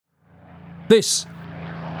This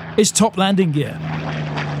is Top Landing Gear.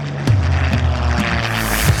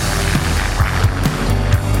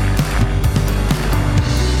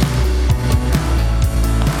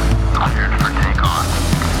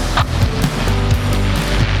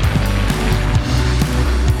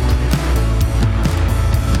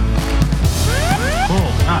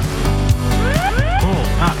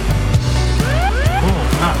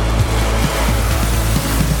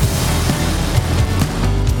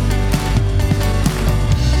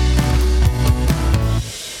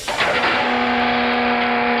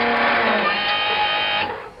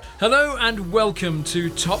 Hello and welcome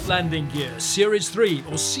to Top Landing Gear, Series 3,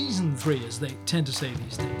 or Season 3 as they tend to say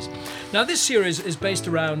these days. Now this series is based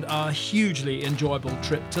around our hugely enjoyable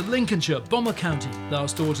trip to Lincolnshire, Bomber County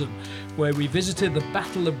last autumn, where we visited the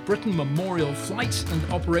Battle of Britain Memorial Flight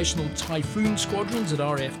and Operational Typhoon Squadrons at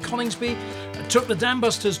RAF Coningsby, took the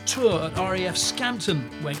Dambusters tour at RAF Scampton,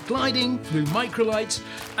 went gliding, flew microlights,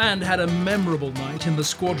 and had a memorable night in the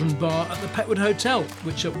squadron bar at the Petwood Hotel,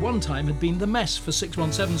 which at one time had been the mess for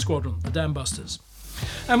 617 Squadron, the Dambusters.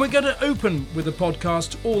 And we're going to open with a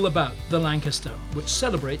podcast all about the Lancaster, which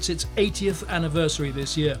celebrates its 80th anniversary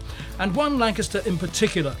this year, and one Lancaster in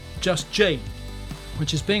particular, Just Jane,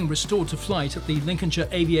 which is being restored to flight at the Lincolnshire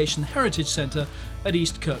Aviation Heritage Centre at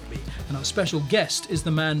East Kirkby. And our special guest is the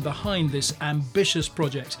man behind this ambitious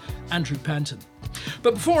project, Andrew Panton.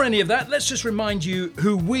 But before any of that, let's just remind you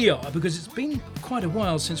who we are, because it's been quite a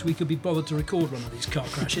while since we could be bothered to record one of these car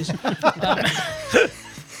crashes.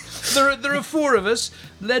 There are four of us,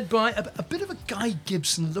 led by a bit of a Guy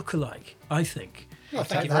Gibson lookalike, I think. Oh,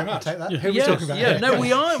 thank you very much. I'll take that. Yeah, Who are we talking about? Yeah, no,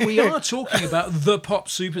 we are talking about the pop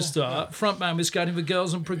superstar, frontman with Scouting for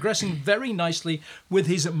Girls, and progressing very nicely with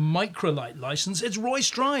his microlight license. It's Roy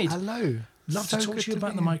Stride. Hello. Love to talk to you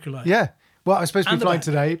about the microlight. Yeah. Well, I was supposed to And be the flying back.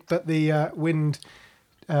 today, but the wind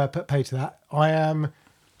put pay to that. I am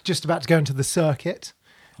just about to go into the circuit,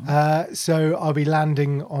 so I'll be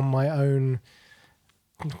landing on my own.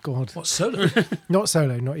 God, What, solo? not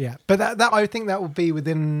solo, not yet. But that I think that will be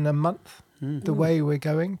within a month. The way we're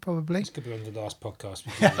going, probably. This could be on the last podcast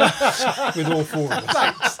we did with all four of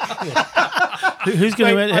us. Who's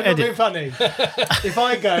going to I'm not being edit? funny. If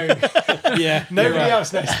I go, Yeah, nobody you're right.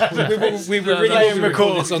 else knows. We were No, really that's- going to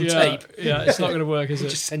record this on tape. Yeah, it's not going to work, is it?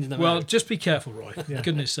 Just sending them Well, out. just be careful, Roy. For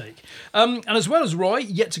goodness sake. And as well as Roy,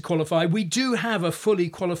 yet to qualify, we do have a fully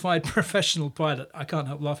qualified professional pilot. I can't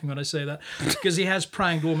help laughing when I say that, because he has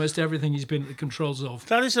pranged almost everything he's been at the controls of.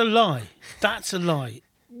 That is a lie. That's a lie.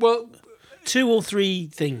 Well, 2 or 3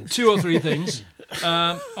 things. 2 or 3 things.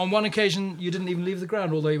 On one occasion, you didn't even leave the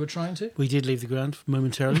ground, although you were trying to. We did leave the ground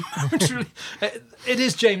momentarily. It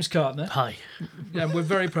is James Cartner. Hi. And we're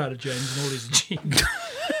very proud of James and all he's achieved.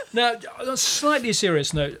 Now, on a slightly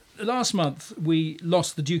serious note, last month we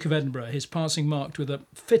lost the Duke of Edinburgh, his passing marked with a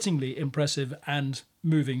fittingly impressive and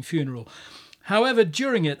moving funeral. However,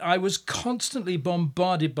 during it, I was constantly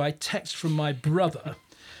bombarded by texts from my brother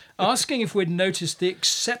asking if we'd noticed the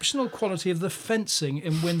exceptional quality of the fencing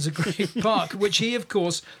in Windsor Great Park, which he, of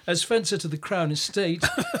course, as fencer to the Crown Estate,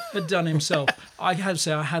 had done himself. I have to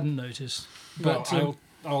say I hadn't noticed. But Well,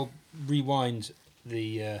 I'll rewind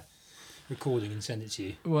the recording and send it to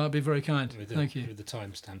you well, that'd be very kind. with the, Thank you. with the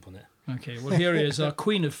timestamp on it. Okay, well, here he is, our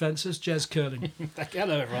queen of fencers, Jez Curling.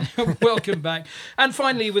 Hello, everyone. Welcome back. And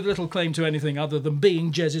finally, with little claim to anything other than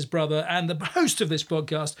being Jez's brother and the host of this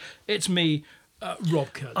podcast, it's me,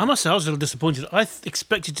 Rob Curling. I must say, I was a little disappointed. I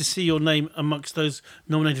expected to see your name amongst those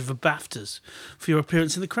nominated for BAFTAs for your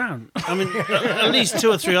appearance in The Crown. I mean, at least 2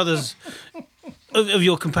 or 3 others of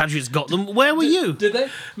your compatriots got them. Where were you? Did they?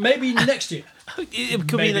 Maybe next year. It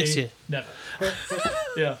could Maybe be next year. Never.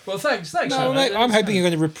 Yeah. Well, thanks. No, Simon. mate, I'm hoping you're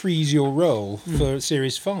going to reprise your role for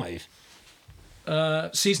Series 5.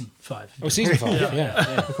 Season 5. Oh, Season 5,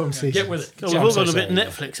 yeah. Get with it. Oh, we've all so got a bit sorry, yeah.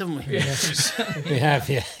 Netflix, haven't we? We have,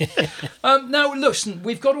 yeah. Now, listen,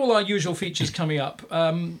 we've got all our usual features coming up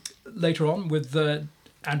later on with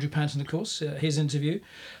Andrew Panton, of course, his interview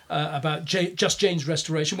about Just Jane's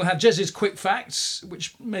restoration. We'll have Jez's quick facts,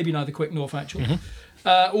 which may be neither quick nor factual,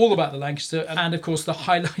 all about the Lancaster, and, of course, the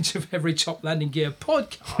highlight of every Top Landing Gear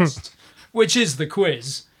podcast, which is the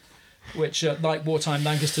quiz. Which, like wartime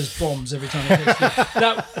Lancaster's bombs every time it takes place.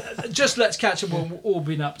 Now, just let's catch up what we've all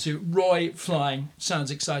been up to. Roy flying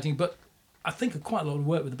sounds exciting, but I think quite a lot of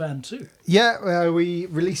work with the band too. Yeah, we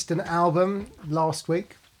released an album last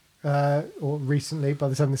week, or recently by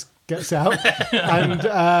the time this gets out,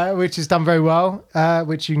 and which has done very well,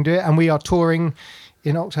 which you can do it. And we are touring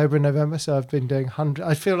in October and November, so I've been doing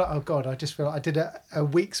I feel like, oh God, I just feel like I did a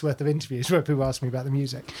week's worth of interviews where people asked me about the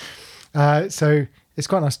music. So it's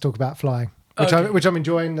quite nice to talk about flying. Okay. which I'm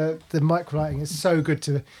enjoying. The microlighting is so good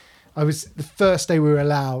to. I was the first day we were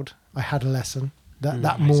allowed. I had a lesson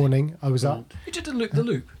that morning. I was up. You did the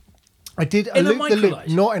loop. I did In a loop the loop, microlight?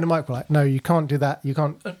 not in a microlight. No, you can't do that. You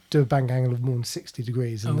can't do a bang angle of more than 60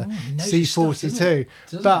 degrees in the he knows his stuff, doesn't C42.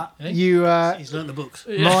 he? But Eh? you, He's learned the books.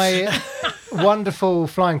 my wonderful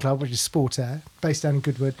flying club, which is Sport Air, based down in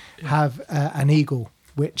Goodwood, have an Eagle,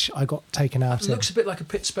 which I got taken out It in. looks a bit like a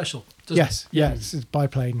pit special, doesn't Yes, it? yeah, it's a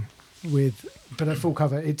biplane but at full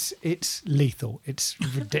cover. It's lethal. It's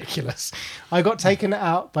ridiculous. I got taken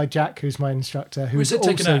out by Jack, who's my instructor, Who's who's it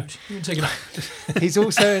taken also out? You can take it out. he's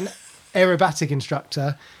also an aerobatic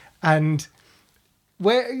instructor, and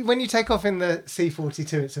when you take off in the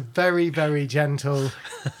C42, it's a very, very gentle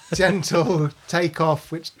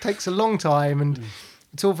takeoff, which takes a long time, and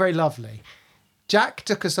it's all very lovely. Jack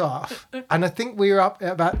took us off, and I think we were up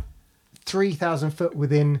at about 3,000 foot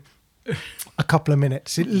within a couple of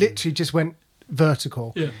minutes. It literally just went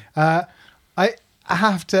vertical. Yeah. I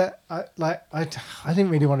have to, I didn't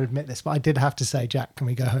really want to admit this, but I did have to say, Jack, can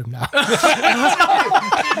we go home now?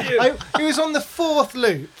 It was on the fourth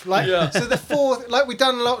loop. So the fourth, we'd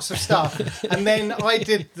done lots of stuff. And then I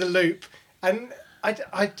did the loop. And I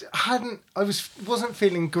wasn't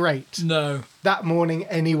feeling great No. that morning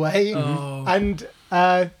anyway. Oh. And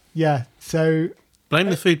so Blame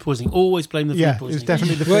the food poisoning. Always blame the food it poisoning. was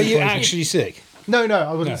definitely the food Were you poisoning. actually sick? No,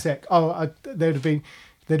 I wasn't No. sick.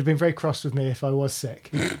 They'd have been very cross with me if I was sick.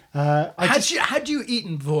 Had you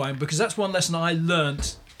eaten beforehand? Because that's one lesson I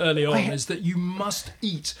learnt early on, is that you must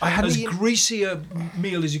eat I hadn't as eaten- greasy a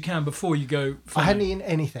meal as you can before you go I flying. hadn't eaten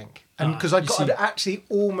anything, and because you I'd see. actually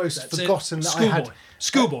almost That's it. forgotten that I had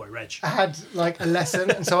Schoolboy, Reg. I had a lesson,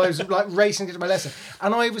 and so I was racing to get to my lesson,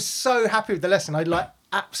 and I was so happy with the lesson. I'd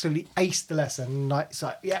absolutely aced the lesson. It's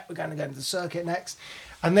yeah, we're going to go into the circuit next,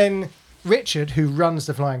 and then Richard, who runs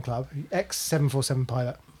the flying club, ex 747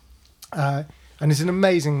 pilot, and it's an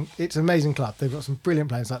amazing club. They've got some brilliant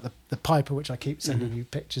planes like the Piper, which I keep sending you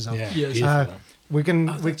pictures of. Yeah, Yes. beautiful. We're going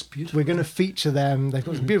that's beautiful. we're going to feature them. They've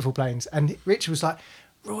got some beautiful planes, and Richard was like,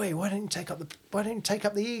 "Roy, why don't you take up the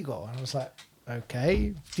Eagle?" And I was like,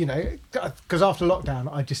 "Okay, because after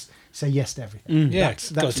lockdown, I just say yes to everything." Yeah, got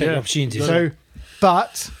to take the opportunity. So,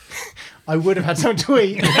 but I would have had something to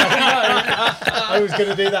eat. I was going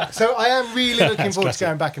to do that. So I am really looking That's forward classic. to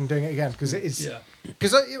going back and doing it again, because it is Yeah.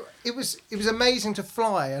 because it was amazing to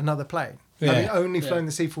fly another plane. Yeah. Having only flown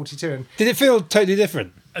the C-42, and Did it feel totally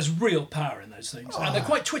different? There's real power in those things, and they're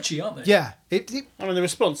quite twitchy, aren't they? yeah, it I mean, the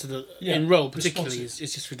response to the in roll particularly is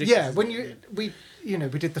just ridiculous. yeah, when we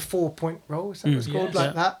did the 4-point roll, is that what it's called, Yes.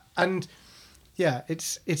 like that, and yeah,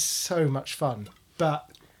 it's so much fun. But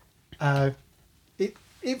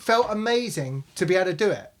it felt amazing to be able to do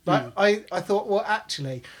it. Like I thought, well,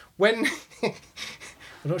 actually, when I'm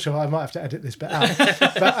not sure, I might have to edit this bit out,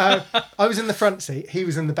 but I was in the front seat, he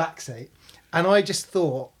was in the back seat, and I just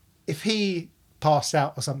thought, if he passed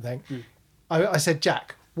out or something, I said,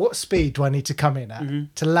 Jack, what speed do I need to come in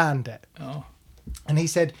at to land it? Oh. And he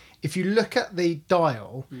said, if you look at the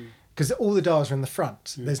dial, because all the dials are in the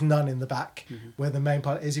front, there's none in the back where the main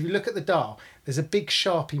pilot is. If you look at the dial, there's a big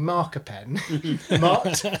Sharpie marker pen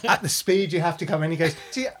marked at the speed you have to come in. He goes,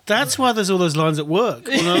 see, That's why there's all those lines at work.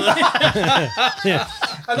 and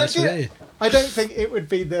Absolutely. I don't think it would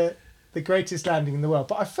be the greatest landing in the world,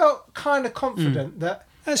 but I felt kind of confident that.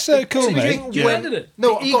 That's so cool, you mate. didn't You win- landed it.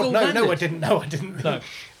 No, The Eagle God, landed. no, I didn't. No, I didn't. No.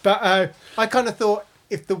 But I kind of thought,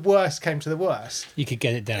 if the worst came to the worst, You could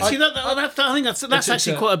get it down. See, I think that's It's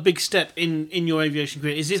actually a- quite a big step in your aviation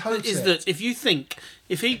career. Is Totally. that if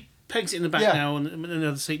he pegs it in the back Yeah. now and in the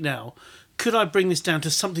other seat now, could I bring this down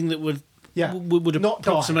to something that would Yeah. would Not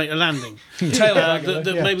approximate a landing Tail that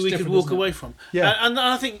Yeah. maybe It's we could different, walk isn't it? away from? Yeah. And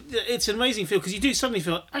I think that it's an amazing feel because you do suddenly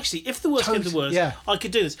feel actually if the worst came to the worst, Yeah. I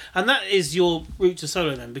could do this, and that is your route to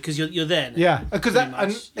solo then because you're there. Now, yeah, because pretty that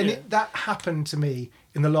much. and Yeah. that happened to me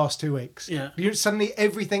in the last 2 weeks. Yeah. Suddenly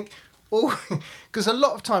everything, because a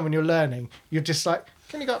lot of time when you're learning, you're just like,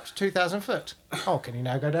 can you go up to 2,000 foot? Oh, can you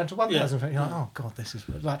now go down to 1,000 foot? You're like, oh God, this is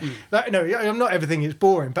like, no, I'm not everything is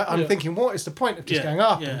boring, but I'm thinking, what is the point of just Yeah. going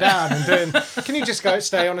up Yeah. and down and doing? Can you just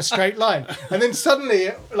stay on a straight line? And then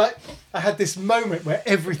suddenly, I had this moment where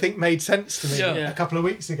everything made sense to me Yeah. a couple of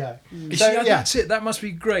weeks ago. You So see, yeah, that's it. That must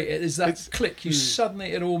be great. It is that click. You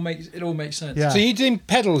suddenly it all makes sense. Yeah. So you're doing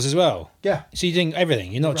pedals as well? yeah, So you're doing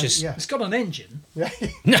everything? You're not just... yeah. It's got an engine. Yeah.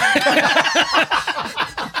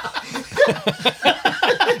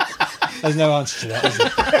 There's no answer to that, is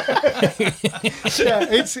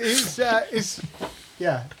there? Yeah,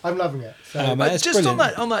 Yeah, I'm loving it. So, Man, that's Just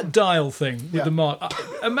brilliant. on that dial thing with Yeah. the mark,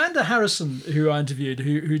 Amanda Harrison, who I interviewed,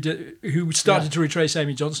 who started to retrace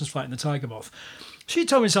Amy Johnson's flight in the Tiger Moth, she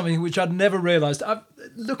told me something which I'd never realised.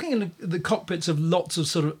 Looking in the cockpits of lots of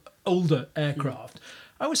sort of older aircraft,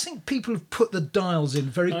 I always think people have put the dials in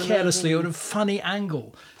very carelessly or at a funny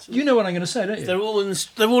angle. You know what I'm going to say, don't you?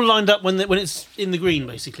 They're all lined up when it's in the green,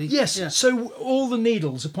 basically. Yes, Yeah. so all the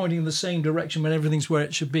needles are pointing in the same direction when everything's where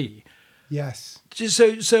it should be. yes. So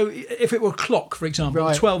if it were a clock, for example,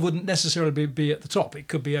 Right. 12 wouldn't necessarily be at the top. It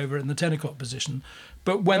could be over in the 10 o'clock position.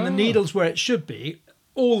 But when the needle's where it should be,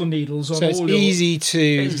 all the needles on So it's all your... easy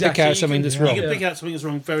to pick out something that's You wrong. can pick out something that's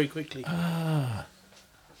wrong very quickly. How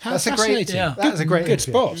That's a great. fascinating. Yeah. That was a great Good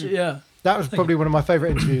interview. spot. Yeah, That was probably one of my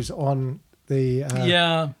favourite interviews on the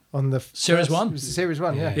on the Series first- one. It was Series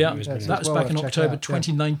 1, yeah. yeah. it was That brilliant. was well back in worth checking October out,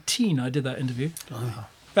 2019 I did that interview.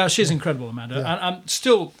 Well, she's incredible, Amanda. And I'm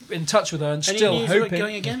still in touch with her and Any still news about hoping...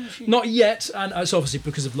 going again? Not yet, and it's obviously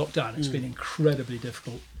because of lockdown. It's been incredibly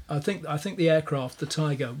difficult. I think the aircraft, the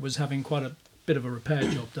Tiger, was having quite a bit of a repair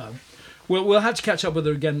job done. We'll have to catch up with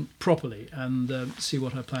her again properly and see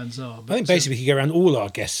what her plans are. I think basically we could go around all our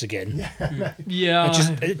guests again. yeah,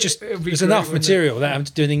 it'd be There's great, enough wouldn't it? material without having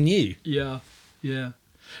to do anything new. Yeah.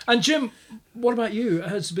 And Jim, what about you?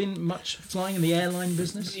 Has there been much flying in the airline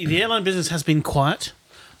business? The airline business has been quiet.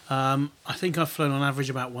 I think I've flown on average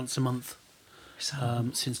about once a month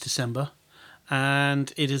since December,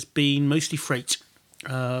 and it has been mostly freight.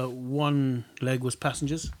 One leg was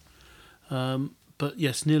passengers, but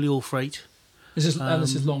yes, nearly all freight, This is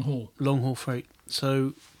long haul. long haul freight.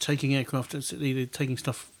 So taking aircraft, it's either taking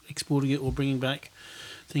stuff, exporting it, or bringing back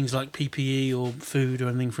things like PPE or food or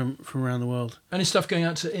anything from around the world. Any stuff going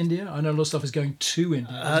out to India? I know a lot of stuff is going to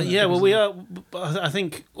India. isn't it? Yeah, well, Because we are. I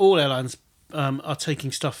think all airlines are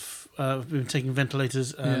taking stuff. We've been taking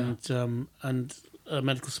ventilators and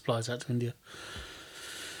medical supplies out to India.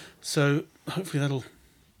 So hopefully that'll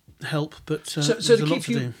help. But So there's to a lot keep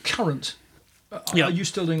to you do. current, Yeah. are you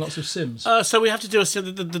still doing lots of sims? So we have to do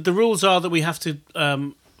the rules are that we have to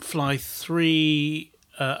fly 3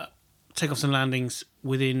 takeoffs and landings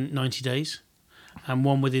within 90 days and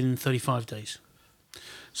 1 within 35 days.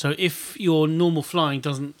 So if your normal flying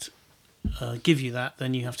doesn't give you that,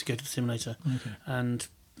 then you have to go to the simulator. Okay. And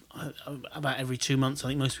about every 2 months, I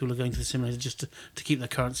think most people are going to the simulator just to keep their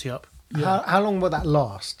currency up. How long will that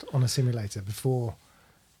last on a simulator before?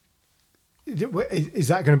 Is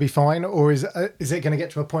that going to be fine, or is it going to get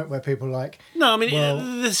to a point where people are like, No, I mean Well-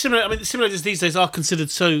 the simulators these days are considered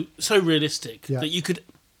so realistic Yeah. that you could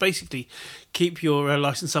basically keep your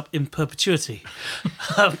license up in perpetuity.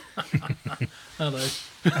 Hello.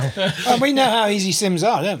 And we know how easy sims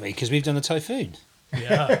are, don't we? Because we've done the Typhoon.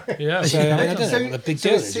 Yeah. So I don't know what the big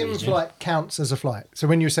deal a is. sim really, Jim. flight counts as a flight? So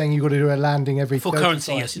when you're saying you've got to do a landing every For 35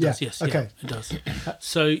 currency, yes, it does. Yes, okay. yeah, it does.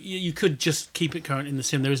 So you could just keep it current in the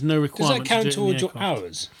sim. There is no Does requirement. that count to do it in the towards your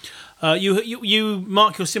aircraft. hours? You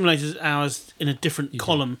mark your simulator's hours in a different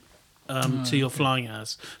column to your flying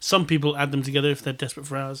hours. Some people add them together if they're desperate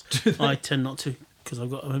for hours. I tend not to because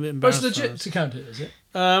I'm a bit But it's embarrassed. for legit hours. to count it, is it?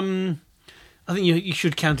 I think you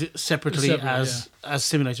should count it separately Separately, as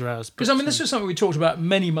simulator hours. Because I mean, this is something we talked about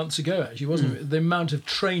many months ago, actually, wasn't it? The amount of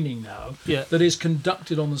training now Yeah. that is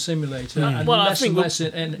conducted on the simulator, and Well, I less think and less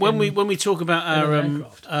in when we talk about our an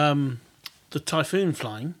aircraft. the Typhoon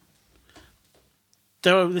flying,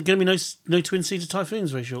 there are going to be no twin-seater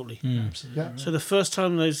Typhoons very shortly. Absolutely. Yeah. Right. So the first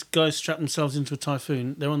time those guys strap themselves into a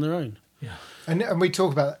Typhoon, they're on their own. Yeah. And we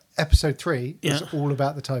talk about episode 3. It's Yeah. all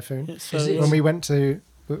about the Typhoon. So, Is it? When we went to,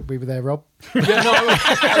 we were there, Rob. Yeah, no,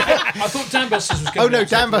 I thought Dan Busters was going Oh no,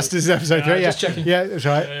 Dan Busters is episode 3. Yeah, just checking. Yeah, that's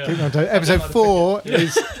right. Keep on to- Episode 4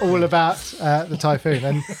 is all about the Typhoon,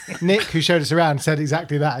 and Nick, who showed us around, said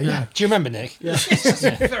exactly that. Yeah. Do you remember, Nick? Yeah.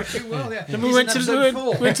 Very well, yeah. we went to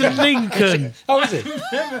Lincoln. Oh, is it?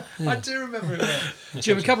 I do remember it.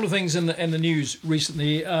 Jim, a couple of things in the news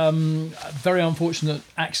recently. A very unfortunate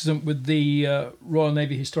accident with the Royal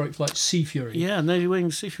Navy historic flight Sea Fury. Yeah, Navy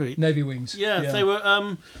Wings, Sea Fury. Navy wings. Yeah, they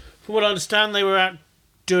were. From what I understand, they were out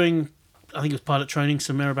doing, I think it was pilot training,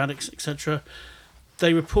 some aerobatics, etc.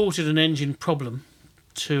 They reported an engine problem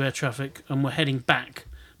to air traffic and were heading back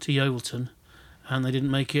to Yeovilton, and they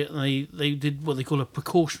didn't make it. They did what they call a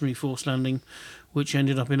precautionary forced landing, which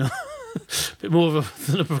ended up in a bit more than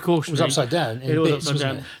a It precautionary. was upside down. In It was bits, upside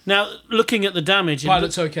wasn't down. Now, looking at the damage,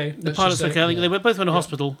 Pilot's okay. the pilot's okay. I think they were both went to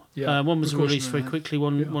hospital. Yeah. One was released very Precautionary,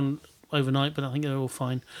 quickly, one overnight, but I think they're all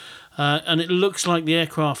fine. And it looks like the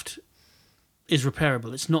aircraft is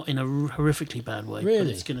repairable. It's not in a horrifically bad way. But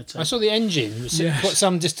Really? it's going to take. I saw the engine was Yes. quite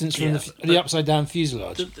some distance from Yeah, the upside down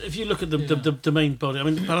fuselage. If you look at the main body, I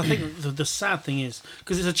mean, but I think the sad thing is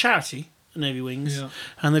because it's a charity, Navy Wings, Yeah.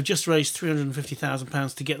 and they've just raised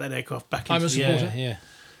 £350,000 to get that aircraft back into I'm a the supporter. air. Yeah.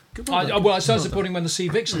 Good well done. I started supporting when the Sea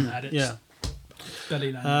Vixen had its Yeah.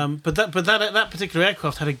 belly landing. But that particular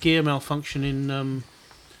aircraft had a gear malfunction in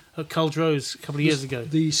at Culdrose a couple of years ago.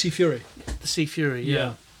 The Sea Fury. The Sea Fury,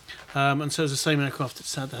 yeah. And so it's the same aircraft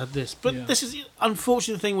that's had this. But Yeah. this is the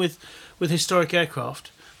unfortunate thing with historic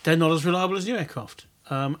aircraft. They're not as reliable as new aircraft.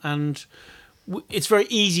 And it's very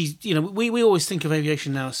easy. You know, we always think of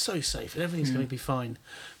aviation now as so safe and everything's going to be fine.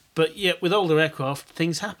 But yet with older aircraft,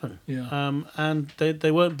 things happen. Yeah. And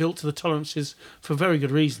they weren't built to the tolerances for very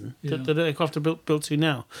good reason that aircraft are built to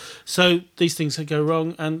now. So these things go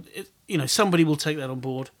wrong, and somebody will take that on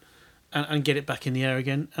board and get it back in the air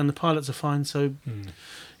again. And the pilots are fine, so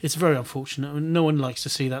it's very unfortunate. I mean, no one likes to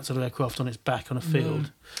see that sort of aircraft on its back on a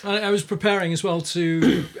field. I was preparing as well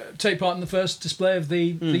to take part in the first display of the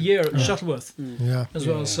year at Shuttleworth Yeah. as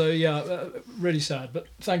well. So really sad, but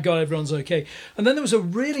thank God everyone's okay. And then there was a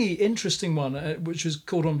really interesting one which was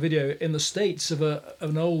caught on video in the States of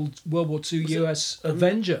an old World War II US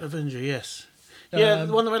Avenger Avenger, yes. Yeah,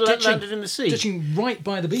 the one that landed in the sea. ditching right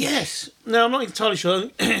by the beach. Yes. No, I'm not entirely sure.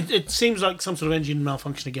 It seems like some sort of engine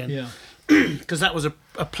malfunction again. Yeah. Because that was a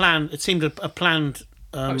plan. It seemed a planned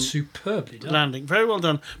That was superbly done. landing. Very well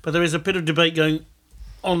done. But there is a bit of debate going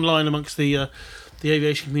online amongst the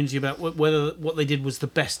aviation community about whether what they did was the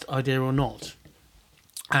best idea or not.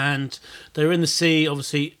 And they were in the sea,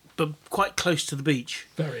 obviously, but quite close to the beach.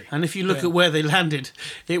 Very. And if you look Yeah. at where they landed,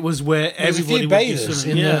 it was where There's a few everybody would be bathers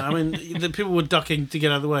swimming. in Yeah, the- I mean, the people were ducking to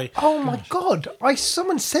get out of the way. Oh my God!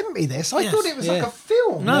 Someone sent me this. I Yes. thought it was like Yeah. a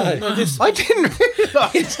film. No, this. I didn't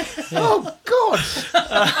realise. Oh God!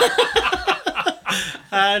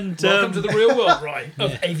 And Welcome to the real world, right,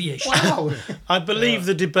 of aviation. Wow. I believe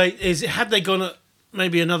the debate is, had they gone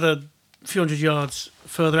maybe another few hundred yards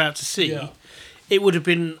further out to sea, Yeah. it would have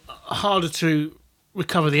been harder to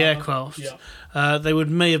recover the aircraft. Yeah. They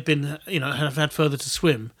may have been, have had further to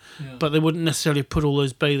swim, Yeah. but they wouldn't necessarily put all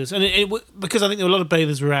those bathers. And because I think there were a lot of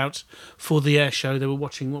bathers were out for the air show, they were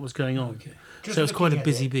watching what was going on. Okay. So it was quite a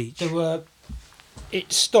busy beach. There were.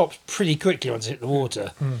 It stopped pretty quickly once it hit the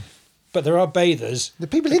water. But there are bathers The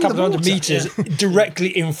people a in the couple of water. hundred metres directly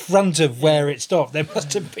in front of where it stopped. They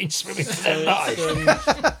must have been swimming for their lives.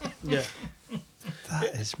 Yeah, That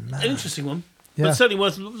is an mad. interesting one. Yeah. But certainly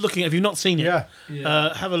worth looking at. If you've not seen it,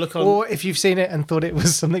 Yeah. have a look on. Or if you've seen it and thought it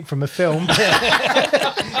was something from a film,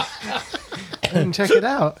 and check it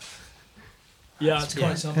out. Yeah, it's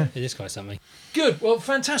quite something. It is quite something. Good. Well,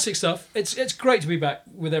 fantastic stuff. It's great to be back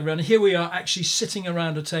with everyone. Here we are actually sitting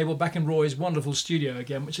around a table back in Roy's wonderful studio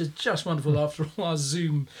again, which is just wonderful after all our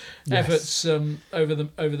Zoom efforts over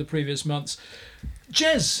the previous months.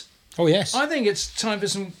 Jez, Oh, yes. I think it's time for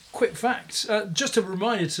some quick facts. Just a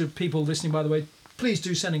reminder to people listening, by the way, please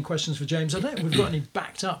do send in questions for James. I don't think we've got any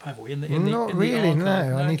backed up, have we? Not really, no.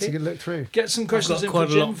 I need okay. to look through. Get some questions got in quite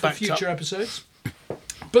for a lot Jim for backed future up. episodes.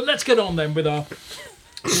 But let's get on then with our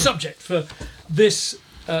subject for this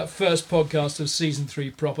first podcast of season 3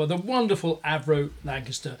 proper, the wonderful Avro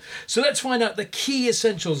Lancaster. So let's find out the key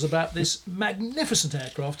essentials about this magnificent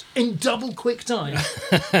aircraft in double quick time.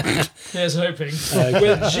 Here's hoping.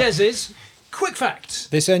 With Jez's quick facts.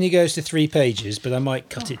 This only goes to 3 pages, but I might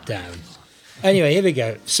cut it down. Anyway, here we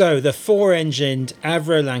go. So, the 4-engined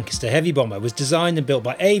Avro Lancaster heavy bomber was designed and built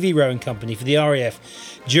by A.V. Rowan Company for the RAF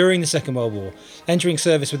during the Second World War, entering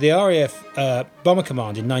service with the RAF Bomber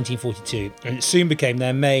Command in 1942, and it soon became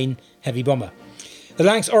their main heavy bomber. The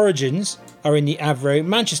Lancs' origins are in the Avro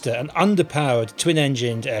Manchester, an underpowered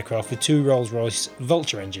twin-engined aircraft with 2 Rolls-Royce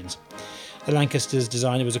Vulture engines. The Lancaster's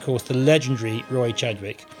designer was, of course, the legendary Roy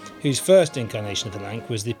Chadwick, whose first incarnation of the Lanc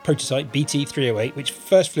was the prototype BT-308, which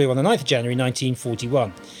first flew on the 9th of January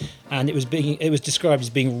 1941, and it was described as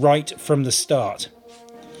being right from the start.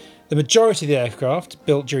 The majority of the aircraft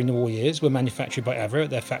built during the war years were manufactured by Avro at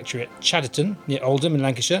their factory at Chadderton, near Oldham in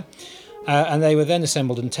Lancashire, and they were then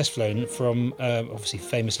assembled and test flown from, obviously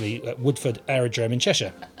famously, at Woodford Aerodrome in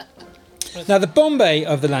Cheshire. Now, the bomb bay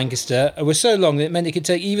of the Lancaster was so long that it meant it could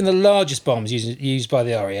take even the largest bombs used by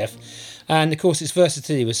the RAF. And, of course, its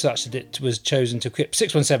versatility was such that it was chosen to equip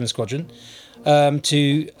 617 Squadron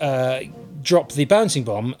to drop the bouncing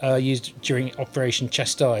bomb used during Operation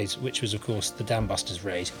Chastise, which was, of course, the Dam Busters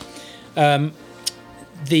raid.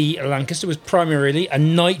 The Lancaster was primarily a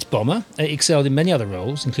night bomber. It excelled in many other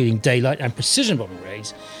roles, including daylight and precision bombing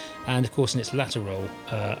raids. and of course in its latter role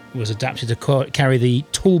was adapted to carry the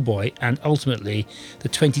Tall Boy and ultimately the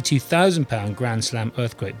 £22,000 Grand Slam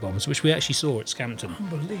earthquake bombs, which we actually saw at Scampton.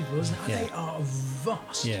 Unbelievable, isn't it? Yeah. They are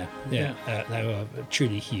vast. Yeah. They were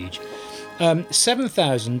truly huge.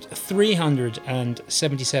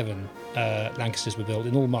 7,377 Lancasters were built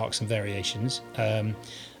in all marks and variations.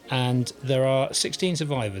 And there are 16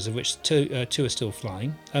 survivors, of which two are still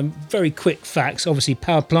flying. Very quick facts. Obviously,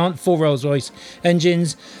 power plant, 4 Rolls-Royce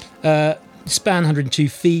engines, span 102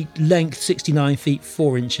 feet, length 69 feet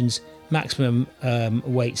 4 inches, maximum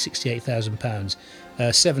weight 68,000 pounds,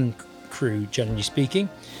 7 crew, generally speaking.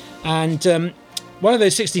 And one of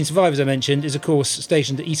those 16 survivors I mentioned is, of course,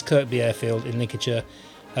 stationed at East Kirkby Airfield in Lincolnshire,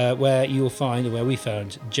 where you will find, or where we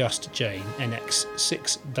found, Just Jane, NX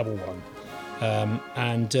 611.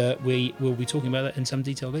 And we will be talking about that in some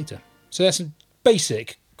detail later. So that's some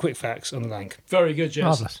basic quick facts on the Lanc. Very good, Jess.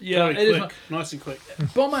 Marvellous. Yeah, Very it is. quick, nice and quick.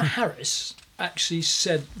 Bomber Harris actually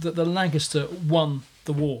said that the Lancaster won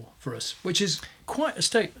the war for us, which is quite a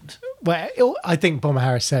statement. Well, I think Bomber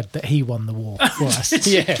Harris said that he won the war for us.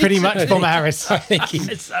 Yeah. Pretty much Bomber Harris I think he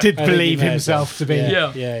did believe himself to be.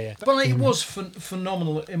 Yeah. But Well, it was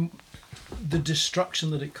phenomenal in the destruction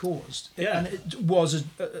that it caused. Yeah. And it was, as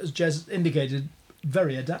Jez indicated,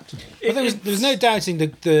 very adaptable. there was no doubting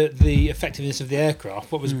the effectiveness of the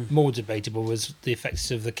aircraft. What was more debatable was the effectiveness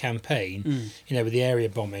of the campaign. With the area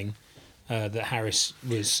bombing that Harris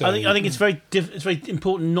was. So, I think it's very it's very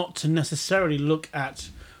important not to necessarily look at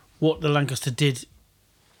what the Lancaster did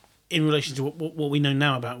in relation to what we know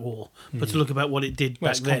now about war, but to look about what it did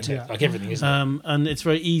back it's then. content, like everything, isn't it? And it's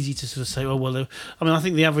very easy to sort of say, I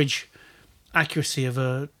think the average accuracy of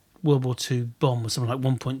a World War II bomb was something like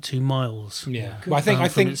 1.2 miles. Yeah. Well, I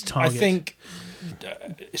think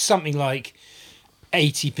something like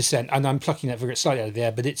 80%, and I'm plucking that figure slightly out of the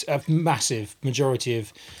air, but it's a massive majority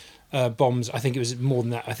of bombs. I think it was more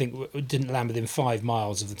than that. I think it didn't land within 5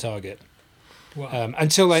 miles of the target. Wow.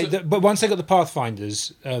 Until but once they got the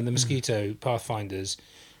Pathfinders, the Mosquito Pathfinders,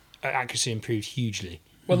 accuracy improved hugely.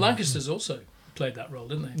 Well, Lancasters also played that role,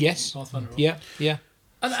 didn't they? Yes. Pathfinder role. Yeah.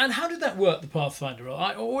 And how did that work, the Pathfinder role?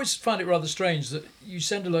 I always find it rather strange that you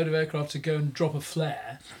send a load of aircraft to go and drop a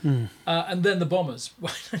flare, and then the bombers.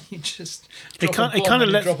 Why don't you just drop a bomb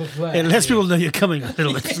and drop a flare? It lets people know you're coming a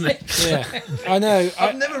little bit, doesn't it? Yeah. I know.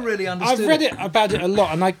 I've never really understood I've read about it a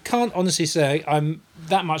lot, and I can't honestly say I'm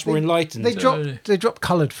that much more enlightened. They dropped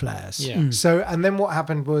coloured flares. Yeah. So, and then what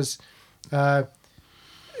happened was,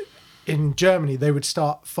 in Germany, they would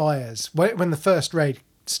start fires when the first raid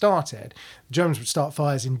started. The Germans would start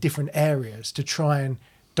fires in different areas to try and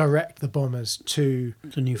direct the bombers to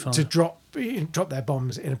new fire. to drop their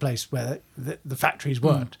bombs in a place where the factories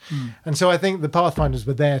weren't. And so I think the Pathfinders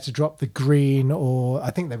were there to drop the green, or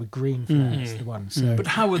I think they were green flares, the ones. So But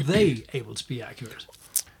how were they able to be accurate?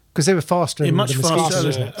 because they were faster, Much than the faster, Mosquitoes,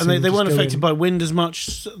 isn't wasn't it? and they So weren't just go affected in. by wind as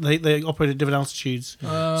much. They operated at different altitudes,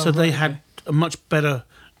 so they had a much better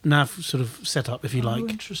nav sort of setup, if you like.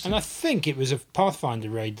 Interesting. And I think it was a Pathfinder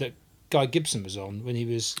raid that Guy Gibson was on when he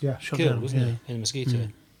was Shot killed, down, wasn't yeah. he, in the Mosquito?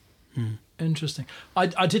 Interesting.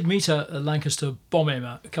 I did meet a Lancaster bomb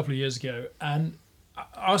aimer a couple of years ago and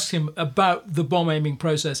asked him about the bomb aiming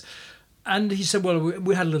process. And he said, well,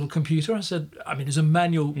 we had a little computer. I said, it's a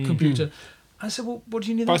manual computer. I said, well, what do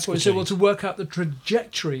you need that for? He said, well, to work out the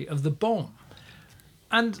trajectory of the bomb.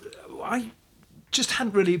 And I just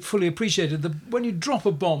hadn't really fully appreciated that when you drop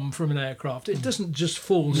a bomb from an aircraft, it doesn't just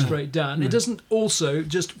fall straight down. It doesn't also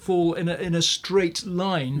just fall in a straight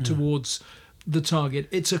line towards the target.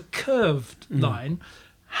 It's a curved line.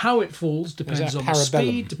 How it falls depends on the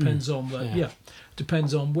speed, depends on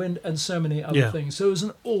depends on wind, and so many other things. So there's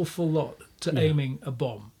an awful lot to aiming a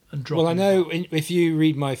bomb and dropping. Well, I know if you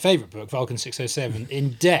read my favourite book, Vulcan 607,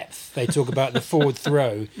 in depth, they talk about the forward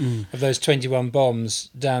throw of those 21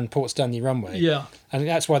 bombs down Port Stanley runway. Yeah. And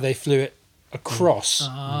that's why they flew it across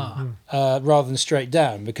rather than straight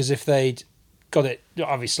down, because if they'd got it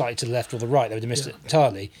obviously slightly to the left or the right, they would have missed it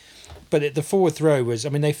entirely. But the forward throw was,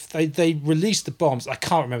 they released the bombs, I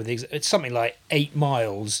can't remember the exact, it's something like 8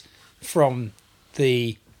 miles from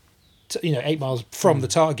the 8 miles from the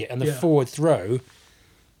target, and the forward throw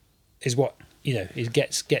is what it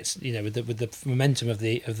gets with the momentum of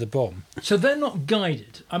the bomb. So they're not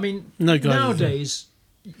guided. No guided, nowadays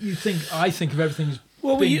I think of everything as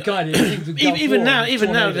being guided. I think the Gulf Even War now,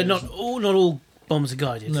 tornadoes. they're not all bombs are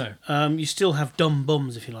guided. No. You still have dumb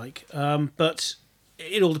bombs, if you like, but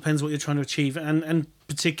it all depends what you're trying to achieve, and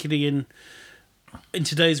particularly in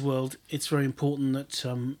today's world, it's very important that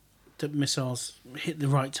that missiles hit the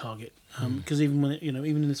right target, because even when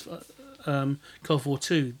even in this Gulf War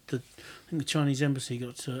II, I think the Chinese embassy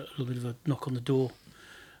got a little bit of a knock on the door,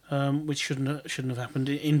 which shouldn't have happened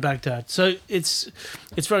in Baghdad. So it's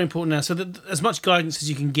very important now. So that as much guidance as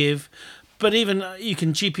you can give, but even you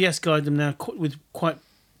can GPS guide them now with quite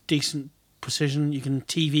decent precision. You can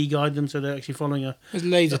TV guide them, so they're actually following There's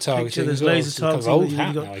laser a targeting. picture. There's as well. laser It's kind of targeting. old You've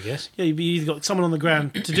hat got- now, I guess. Yeah, you've either got someone on the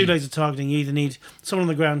ground to do laser targeting. You either need someone on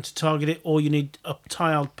the ground to target it, or you need a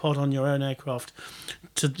tiled pod on your own aircraft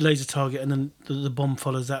to laser target, and then the bomb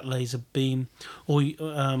follows that laser beam, or you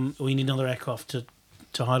need another aircraft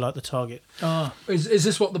to highlight the target. Is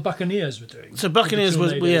this what the Buccaneers were doing? So Buccaneers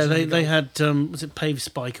was Tornadoes in the they Gulf? had was it paved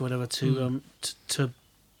spike or whatever to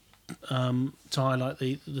highlight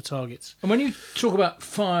the targets. And when you talk about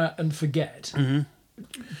fire and forget,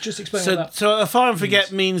 just explain what that. So a fire and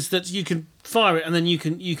forget means that you can fire it and then you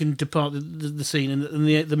can depart the scene, and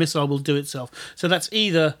the missile will do itself. So that's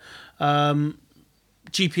either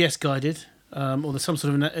GPS guided, or there's some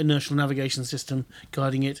sort of inertial navigation system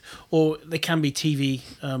guiding it, or there can be TV.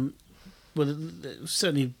 Well,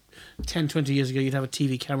 certainly 10, 20 years ago, you'd have a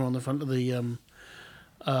TV camera on the front of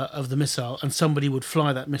the missile, and somebody would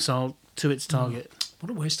fly that missile to its target. What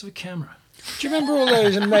a waste of a camera. Do you remember all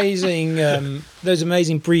those amazing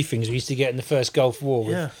briefings we used to get in the first Gulf War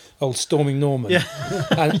with Yeah. old Storming Norman? Yeah.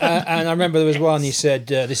 and I remember there was one. He said,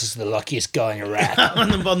 "This is the luckiest guy in Iraq." on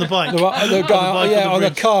the bike. The guy, bike yeah, on on the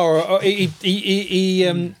the car. Or he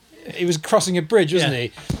was crossing a bridge, wasn't Yeah.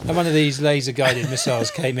 he? And one of these laser-guided missiles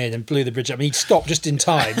came in and blew the bridge up. And he stopped just in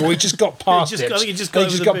time, or he just got past just it. got- he just got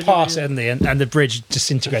over the got bridge, past yeah. it, hadn't he? And the bridge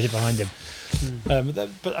disintegrated behind him.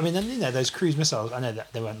 But I mean, those cruise missiles. I know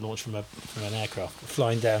that they weren't launched from an aircraft,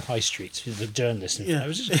 flying down high streets with the journalists. And Yeah. it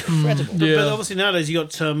was just incredible. But obviously nowadays you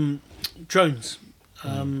got drones,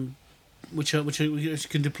 which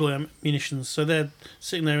can deploy munitions. So they're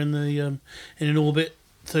sitting there in an orbit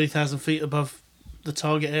 30,000 feet above the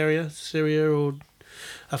target area, Syria or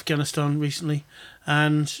Afghanistan recently,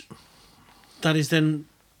 and that is then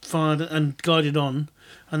fired and guided on.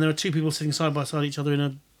 And there are two people sitting side by side each other in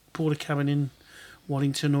a porter cabin in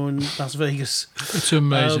Wellington or in Las Vegas, It's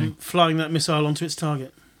amazing. flying that missile onto its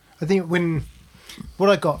target. I think what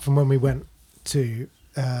I got from when we went to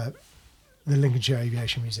the Lincolnshire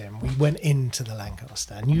Aviation Museum, we went into the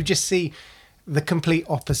Lancaster, and you just see the complete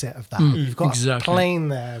opposite of that. You've got exactly. a plane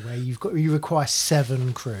there where you require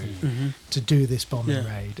 7 crew to do this bombing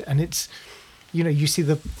Yeah. raid, and it's you see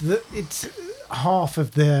it's half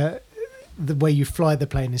of the way you fly the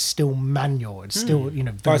plane is still manual. It's still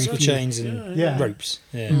very Bicycle few- chains and Yeah. ropes.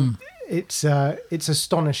 Yeah, It's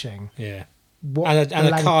astonishing. yeah. What And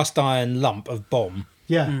the a cast iron lump of bomb,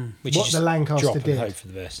 which what you the just Lancaster drop and did. hope for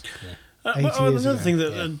the best. Yeah. 80 years Another ago. thing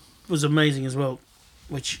that Yeah. was amazing as well,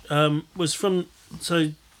 which was from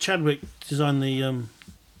Chadwick designed the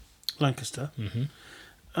Lancaster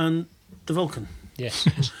and the Vulcan, Yes.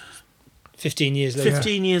 15 years later.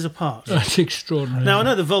 15 years apart. That's extraordinary. Now I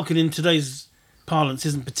know the Vulcan in today's parlance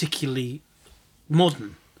isn't particularly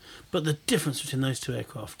modern, but the difference between those two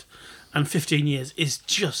aircraft and 15 years is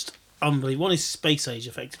just unbelievable. One is space age,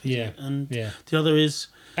 effectively, Yeah, and yeah. the other is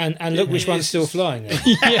And look which one's It's- still flying there.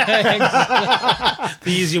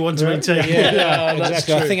 the easier one to maintain. Yeah, that's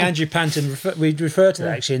exactly. I true. think Andrew Panton, we referred to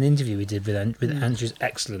that actually in an interview we did with Andrew's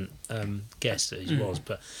excellent guest that he was.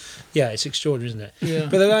 But yeah, it's extraordinary, isn't it? Yeah.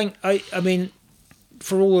 But I mean,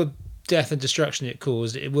 for all the death and destruction it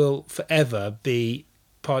caused, it will forever be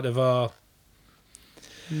part of our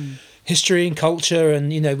history and culture, and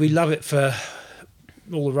we love it for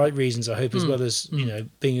all the right reasons, I hope, as well as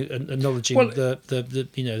being acknowledging Well,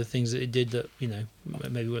 the things that it did that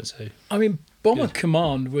maybe weren't so. I mean, Bomber Good.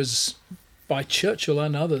 Command was, by Churchill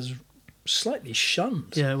and others, slightly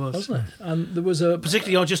shunned. Yeah, it was. Wasn't it? And there was a.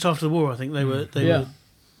 Particularly just after the war, I think they were. Yeah.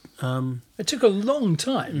 were It took a long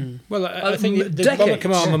time. Well, I think the decades. Bomber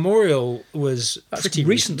Command Memorial was That's pretty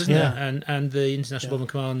recent, recent, isn't isn't it? And the International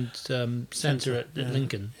Bomber Command Centre at Yeah.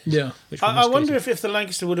 Lincoln. Yeah. Which I wonder if the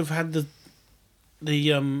Lancaster would have had the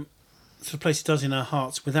sort of place it does in our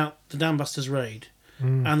hearts without the Dambusters raid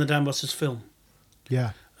and the Dambusters film,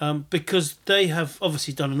 Yeah. because they have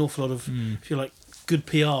obviously done an awful lot of, if you like, good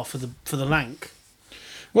PR for the Lanc.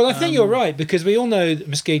 Well, I think you're right, because we all know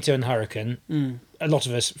Mosquito and Hurricane. A lot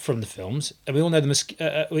of us from the films, and we all know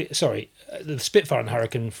the Spitfire and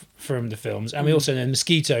Hurricane from the films, and we also know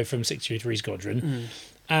Mosquito from 623 Squadron,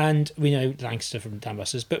 and we know Lancaster from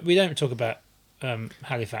Dambusters, but we don't talk about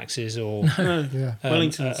Halifaxes or No. Yeah.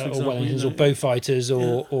 Wellingtons, for or example, Wellingtons, you or know. Beaufighters,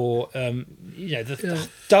 or the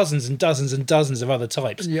dozens and dozens and dozens of other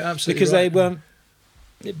types. You're absolutely because right.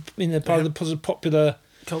 they weren't part of the popular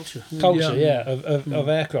Culture. culture, of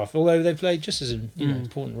aircraft. Although they played just as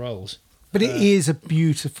important roles. But it is a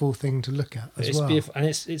beautiful thing to look at as It's well. beautiful, and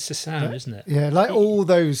it's the sound, isn't it? Yeah, like all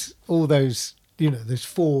those, those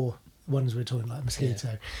 4 ones we're talking, like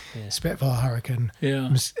Mosquito, Yeah. Spitfire, Hurricane,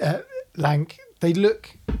 Yeah. Lanc.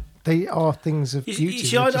 They are things of beauty. You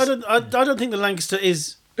see, I don't think the Lancaster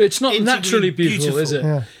is. It's not Intimately naturally beautiful, is it?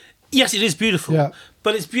 Yeah, Yes, it is beautiful. Yeah.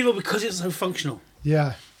 But it's beautiful because it's so functional.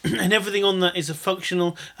 yeah. And everything on that is a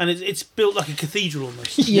functional, and it's built like a cathedral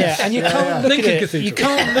almost. Yeah, and you can't look Lincoln at it. Cathedral. You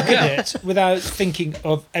can't look at it without thinking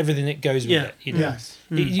of everything that goes with Yeah. it. You know? Yes.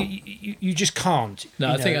 You just can't. No,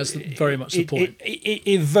 you I think know. that's very much the point. It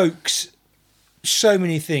evokes so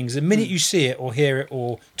many things. The minute you see it or hear it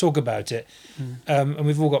or talk about it, and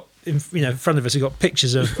we've all got in front of us, we've got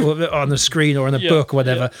pictures of or on the screen or in a Yeah, book or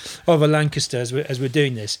whatever of a Lancaster as we're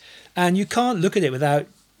doing this, and you can't look at it without.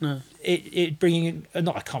 No. It bringing in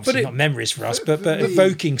not it- not memories for us, but me-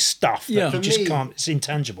 evoking stuff that Yeah. you For just me- can't. It's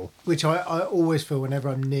intangible. Which I always feel whenever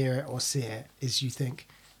I'm near it or see it is you think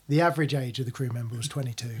the average age of the crew member was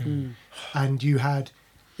 22, and you had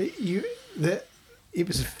it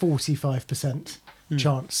was a 45%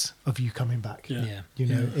 chance of you coming back. Yeah.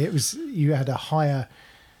 Yeah. It was you had a higher.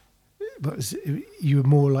 You were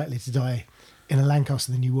more likely to die in a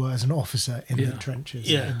Lancaster than you were as an officer in the trenches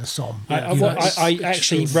in the Somme. I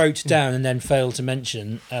actually wrote down and then failed to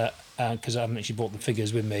mention because I haven't actually brought the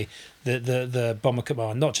figures with me. The Bomber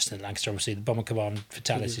Command, not just in Lancaster, obviously the Bomber Command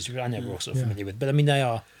fatalities. I know we're all sort of familiar with, but I mean they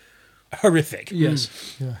are horrific. Yes.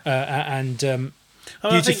 And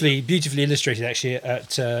I think- beautifully illustrated actually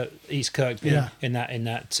at East Kirkby Yeah. in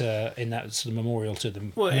that sort of memorial to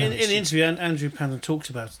them. Well, in the interview, Andrew Panton talked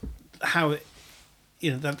about how it,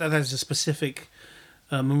 that has a specific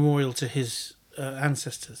memorial to his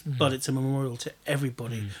ancestors, but it's a memorial to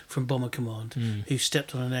everybody from Bomber Command who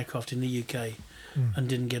stepped on an aircraft in the UK and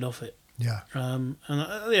didn't get off it. Yeah.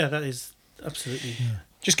 That is absolutely.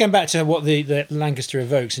 Just going back to what the Lancaster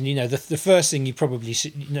evokes, and the first thing you probably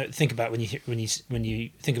think about when you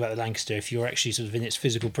think about the Lancaster, if you're actually sort of in its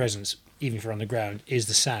physical presence, even if you're on the ground, is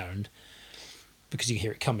the sound, because you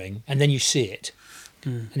hear it coming, and then you see it,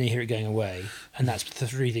 and then you hear it going away, and that's the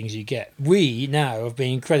 3 things you get. We now have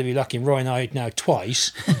been incredibly lucky, and Roy and I now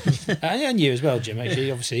twice, and you as well, Jim,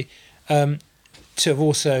 actually, obviously, to have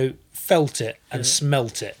also felt it and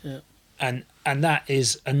smelt it, and that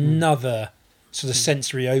is another sort of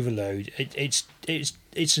sensory overload.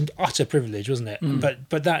 It's an utter privilege, wasn't it?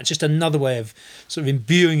 But that's just another way of sort of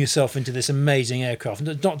imbuing yourself into this amazing aircraft.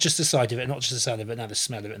 Not just the sight of it, not just the sound of it, now the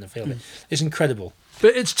smell of it and the feel of it. It's incredible.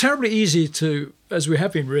 But it's terribly easy to, as we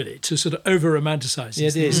have been really, to sort of over-romanticize Yeah,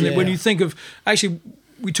 it these things, is, isn't it? yeah. When you think of, actually,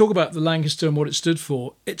 we talk about the Lancaster and what it stood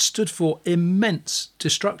for. It stood for immense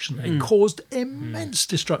destruction. It caused immense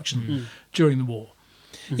destruction during the war.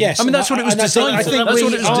 Yes, I mean, that's what it was and designed I for. think That's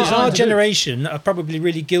what it was designed our to do. generation are probably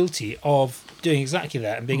really guilty of doing exactly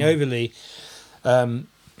that and being overly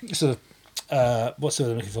what's the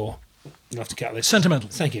word I'm looking for? You'll have to cut this. Sentimental.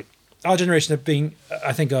 Thank you. Our generation have been,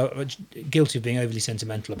 I think, are guilty of being overly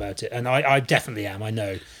sentimental about it, and I definitely am. I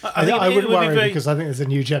know. I think it wouldn't would be worry very- because I think there's a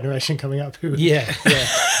new generation coming up who Yeah,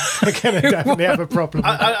 are going to definitely have a problem.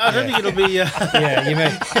 I don't think it'll be. yeah. You may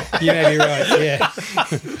be right. Yeah.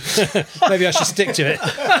 Maybe I should stick to it.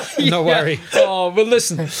 and Not worry. Oh, well,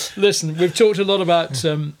 listen. We've talked a lot about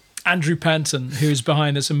Andrew Panton, who's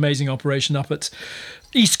behind this amazing operation up at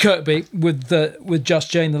East Kirkby with Just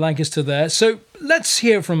Jane, the Lancaster there. So let's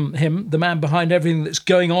hear from him, the man behind everything that's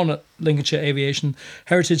going on at Lincolnshire Aviation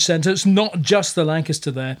Heritage Centre. It's not just the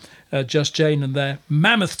Lancaster there, Just Jane and their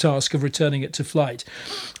mammoth task of returning it to flight.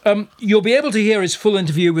 You'll be able to hear his full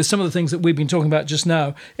interview with some of the things that we've been talking about just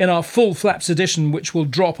now in our full Flaps edition, which will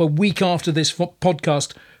drop a week after this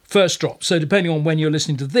podcast first drop. So depending on when you're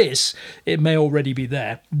listening to this, it may already be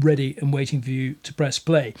there, ready and waiting for you to press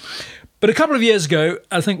play. But a couple of years ago,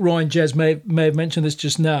 I think Roy and Jez may have mentioned this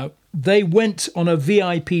just now, they went on a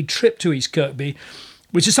VIP trip to East Kirkby,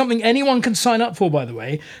 which is something anyone can sign up for, by the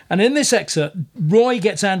way. And in this excerpt, Roy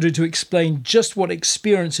gets Andrew to explain just what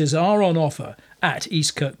experiences are on offer at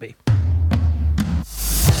East Kirkby.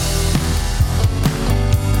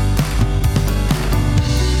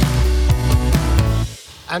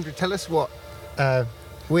 Andrew, tell us what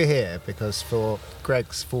we're here because for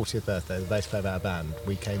Greg's 40th birthday, the bass player of our band,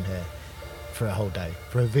 we came here for a whole day,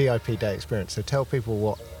 for a VIP day experience. So tell people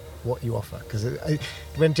what you offer, because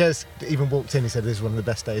when Jez even walked in, he said this is one of the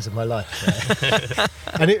best days of my life.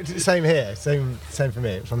 And same here, same for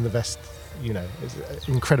me. It was one of the best. It's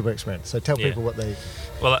an incredible experience. So tell people what they.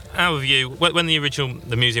 Well, our view, when the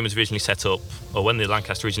museum was originally set up, or when the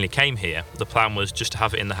Lancaster originally came here, the plan was just to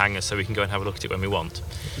have it in the hangar so we can go and have a look at it when we want.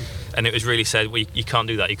 And it was really said, well, you can't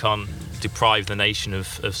do that. You can't deprive the nation of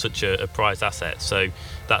such a prized asset. So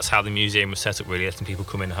that's how the museum was set up, really, letting people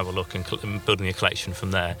come in and have a look and building a collection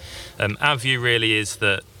from there. Our view really is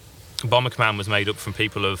that Bomber Command was made up from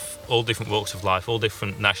people of all different walks of life, all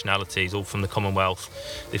different nationalities, all from the Commonwealth,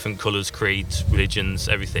 different colours, creeds, religions,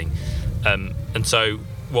 everything. And so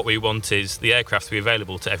what we want is the aircraft to be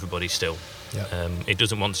available to everybody still. Yeah. It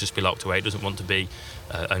doesn't want to just be locked away. It doesn't want to be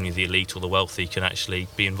only the elite or the wealthy can actually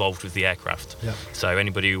be involved with the aircraft. Yeah. So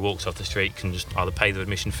anybody who walks off the street can just either pay the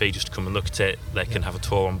admission fee just to come and look at it, they can have a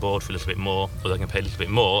tour on board for a little bit more, or they can pay a little bit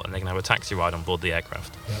more and they can have a taxi ride on board the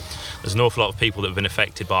aircraft. Yeah. There's an awful lot of people that have been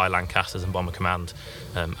affected by Lancasters and Bomber Command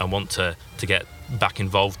and want to get back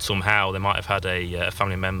involved somehow. They might have had a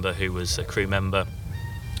family member who was a crew member,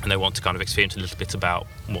 and they want to kind of experience a little bit about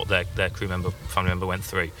what their family member went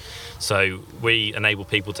through. So we enable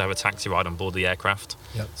people to have a taxi ride on board the aircraft.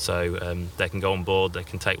 Yep. So they can go on board, they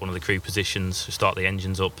can take one of the crew positions, start the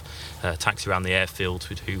engines up, taxi around the airfield.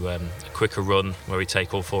 We do a quicker run where we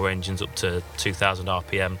take all 4 engines up to 2,000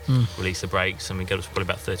 RPM, release the brakes, and we get up to probably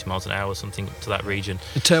about 30 miles an hour or something up to that region.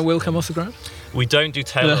 The tail wheel come off the ground? We don't do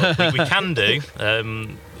tail up. We can do.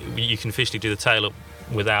 You can officially do the tail up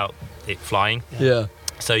without it flying. Yeah.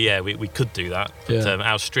 So yeah, we could do that, but Yeah.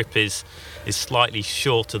 our strip is slightly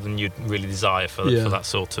shorter than you'd really desire for that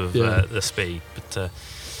sort of the speed. But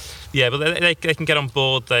but they can get on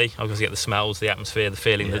board. They obviously get the smells, the atmosphere, the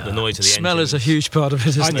feeling, the noise of the Smell is a engines. huge part of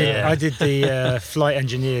it, isn't it? Yeah. I did the flight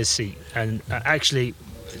engineer's seat, and actually,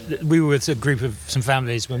 we were with a group of some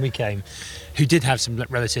families when we came, who did have some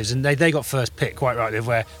relatives, and they got first pick quite rightly of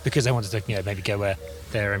where, because they wanted to maybe go where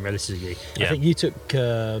their own relatives would be. Yeah. I think you took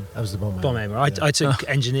That was the bomb bomb aimer. I took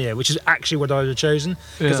engineer, which is actually what I would have chosen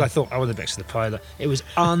because Yeah. I thought I wanted to be next to the pilot. It was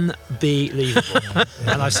unbelievable,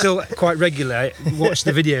 and I still quite regularly watch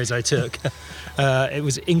the videos I took. It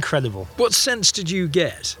was incredible. What sense did you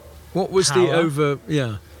get? What was the Power. over...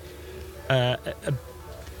 Yeah.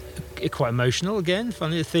 Quite emotional again.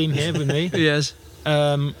 Funny a theme here with me. Yes.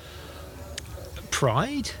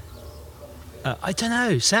 Pride. I don't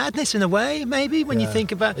know, sadness in a way, maybe when you Yeah.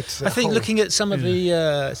 think about. It's I a think whole- looking at some of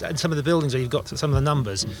the buildings where you've got some of the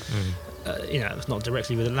numbers. It's not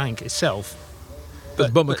directly with the Lanc itself,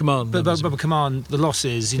 But Bomber Command. but numbers. Bomber Command, the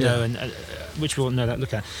losses, and which we'll know that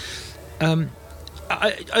look at.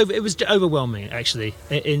 It was overwhelming actually.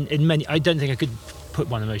 In many, I don't think I could put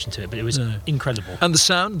one emotion to it, but it was No. incredible, And the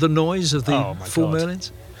sound, the noise of the Oh, my 4 God.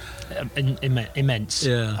 millions? Immense.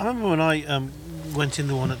 Yeah. I remember when I went in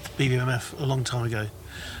the one at the BBMF a long time ago,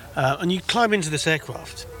 and you climb into this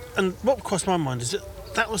aircraft, and what crossed my mind is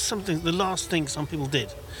that was something, the last thing some people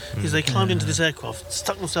did, is they climbed into this aircraft,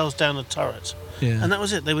 stuck themselves down a turret, Yeah. and that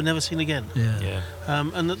was it. They were never seen again. Yeah. Yeah.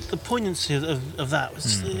 And the poignancy of that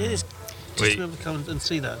was it is just to be able to come and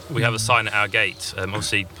see that. We have a sign at our gate.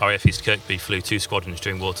 Obviously, RAF East Kirkby flew 2 squadrons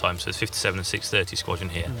during wartime, so there's 57 and 630 squadron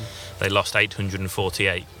here. They lost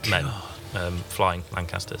 848 men flying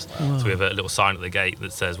Lancasters. So we have a little sign at the gate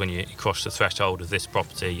that says when you cross the threshold of this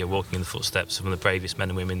property, you're walking in the footsteps of one of the bravest men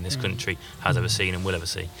and women this country has ever seen and will ever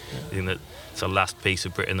see. I think that it's the last piece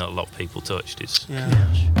of Britain that a lot of people touched. It's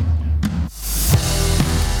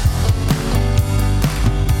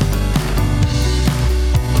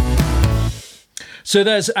So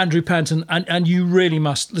there's Andrew Panton, and you really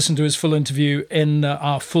must listen to his full interview in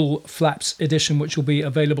our full Flaps edition, which will be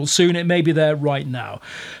available soon. It may be there right now.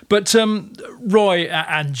 But Roy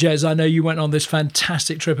and Jez, I know you went on this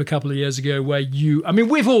fantastic trip a couple of years ago where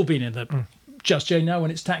we've all been in the Just Jane now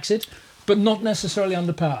when it's taxied, but not necessarily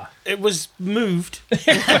under power. It was moved.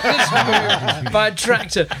 By a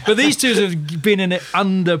tractor. But these two have been in it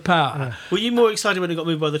under power. Were you more excited when it got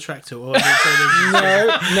moved by the tractor? Or was it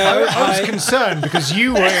I was concerned because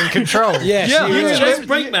you were in control. Yes, Yeah, you you were. were James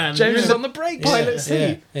Brakeman. James is on the brake. Pilot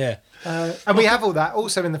seat. Yeah. And we have all that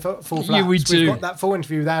also in the full flaps. Yeah, we do. We've got that full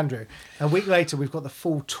interview with Andrew. A week later, we've got the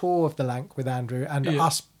full tour of the Lanc with Andrew and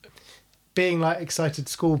us being like excited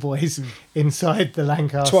schoolboys inside the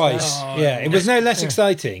Lancaster. Twice. It was no less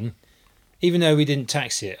exciting, even though we didn't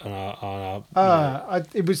taxi it on our.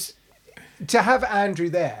 It was to have Andrew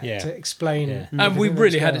there Yeah. to explain. Yeah. And we everything really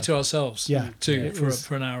that's had going it to ourselves It for, was-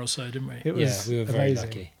 for an hour or so, didn't we? It was We were very amazing.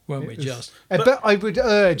 lucky. Weren't It we was- just? But I would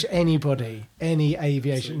urge anybody, any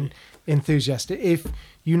aviation enthusiast, if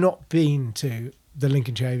you've not been to the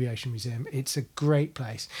Lincolnshire Aviation Museum, it's a great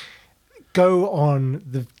place. Go on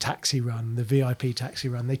the taxi run, the VIP taxi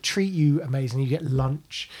run. They treat you amazing. You get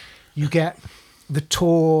lunch, you get the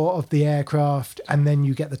tour of the aircraft, and then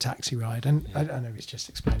you get the taxi ride. And I know it's just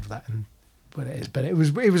explained that in what it is. But it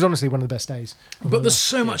was honestly one of the best days. But there's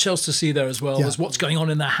so much else to see there as well. Yeah. There's what's going on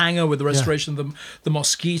in the hangar with the restoration of the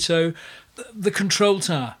Mosquito, the control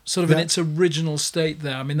tower, sort of in Yeah. its original state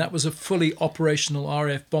there. I mean, that was a fully operational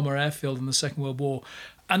RAF bomber airfield in the Second World War.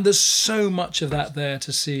 And there's so much of that there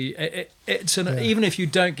to see. Even if you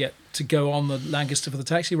don't get to go on the Lancaster for the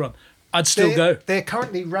taxi run, I'd still go. They're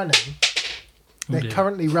currently running. They're dear.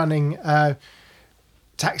 currently running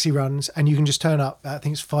taxi runs, and you can just turn up. I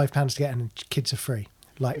think it's £5 to get in, and kids are free.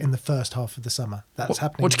 Like in the first half of the summer, that's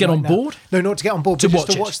happening. What, to get right on now. board? No, not to get on board, To but just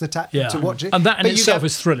watch to it. watch the Yeah. to watch it. And that in But you itself get-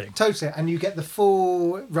 is thrilling. Totally, and you get the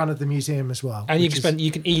full run of the museum as well. And which is-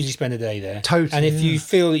 you can easily spend a day there. Totally, And if you yeah.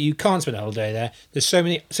 feel that you can't spend a whole day there, there's so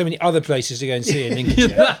many other places to go and see in Lincolnshire.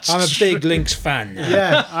 That's I'm a true. big Lynx fan.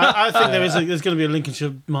 Yeah, I think there's going to be a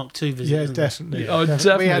Lincolnshire Mark II visit. yeah, isn't there? definitely. Oh,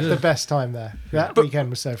 Definitely. We had definitely. the best time there. That But-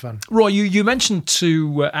 weekend was so fun. Roy, you mentioned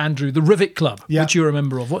to Andrew the Rivet Club, Yeah. which you're a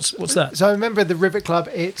member of. What's that? So I remember the Rivet Club.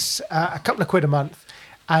 It's a couple of quid a month,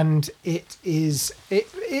 and it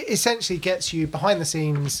essentially gets you behind the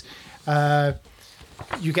scenes.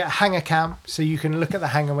 You get a hangar cam, so you can look at the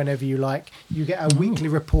hangar whenever you like. You get a weekly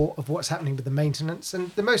report of what's happening with the maintenance,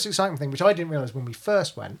 and the most exciting thing, which I didn't realise when we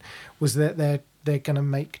first went, was that they're going to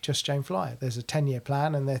make Just Jane fly. There's a 10-year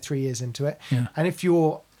plan, and they're 3 years into it. Yeah. And if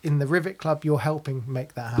you're in the Rivet Club, you're helping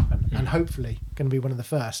make that happen, and hopefully going to be one of the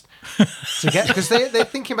first to get, because they're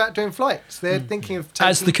thinking about doing flights. They're thinking of taking,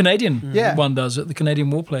 As the Canadian Yeah. one does at the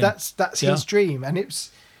Canadian Warplane. that's Yeah. his dream, and it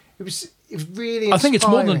was really. I think it's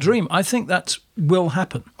more than a inspiring. dream. I think that will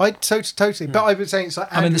happen. I totally. But I was saying it's like.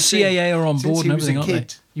 I mean, the Andrew's dream CAA are on since board he and was everything, a aren't they?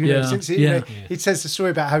 kid, You know, Yeah, since he, yeah. you know, he says the story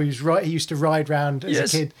about how he used to ride round as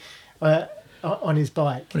Yes. a kid on his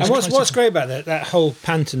bike. And what's great about that whole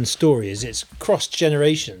Panton story is it's crossed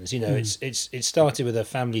generations. You know, it started with a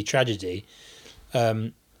family tragedy,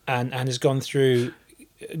 and has gone through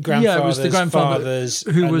grandfathers, Yeah, it was the grandfather fathers,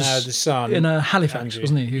 who and was now the son in a Halifax, Andrew.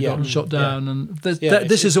 wasn't he? Who Yeah. got shot down, and Yeah,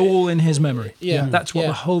 this is all in his memory. Yeah, That's what yeah,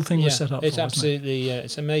 the whole thing was yeah. set up It's for. wasn't it? absolutely,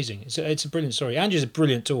 it's amazing. It's a brilliant story. Andrew's a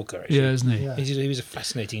brilliant talker. Actually. Yeah, isn't he? Yeah. He was a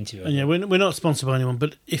fascinating interviewer. And yeah, we're not sponsored by anyone,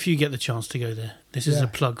 but if you get the chance to go there, this is Yeah. a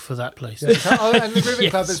plug for that place. Yeah. And the Rivet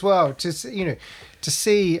Yes. Club as well. To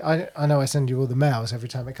see. I know I send you all the mails every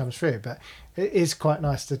time it comes through, but it is quite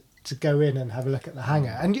nice to go in and have a look at the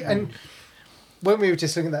hangar. And when we were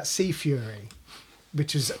just looking at that Sea Fury,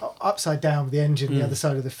 which was upside down with the engine the other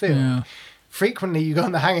side of the field. Yeah. Frequently, you go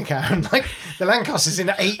on the hangar cam and like the Lancaster's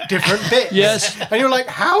in 8 different bits. Yes. and you're like,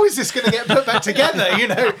 how is this going to get put back together? You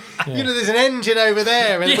know, there's an engine over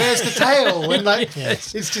there, and where's the tail? And like,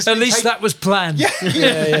 it's just At least that was planned.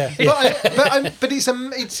 yeah. But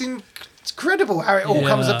it's incredible how it all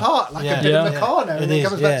comes Yeah. apart like Yeah. a bit Yeah. of Meccano, It and it is.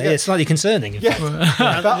 comes back Yeah, together. it's slightly concerning. in fact.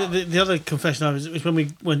 But- The other confession I was when we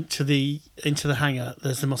went into the hangar.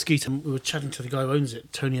 There's the Mosquito. We were chatting to the guy who owns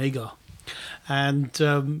it, Tony Agar, and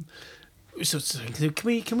we sort of saying,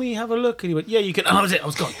 "Can we have a look?" And he went, "Yeah, you can." And I was it. I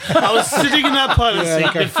was gone. I was sitting in that pilot seat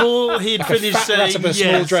okay. before he had finished Fat rat saying up a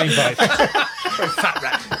small yes. drain pipe.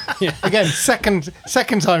 Again,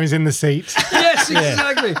 second time he's in the seat Yes,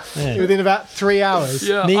 exactly. within about 3 hours.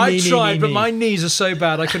 Yeah, Knee, I knee, knee, tried, knee, but knee. my knees are so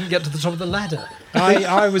bad I couldn't get to the top of the ladder.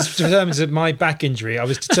 I was determined to my back injury. I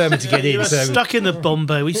was determined to get You in. were So stuck in the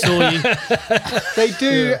Bombay. We saw you. They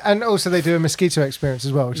do, and also they do a mosquito experience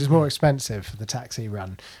as well, which is more expensive for the taxi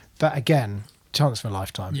run. But again, chance for a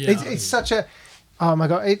lifetime. Yeah. It's such a. Oh my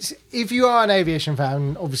god! It's if you are an aviation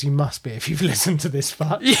fan, obviously must be if you've listened to this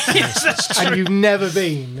far, Yes, that's true. and you've never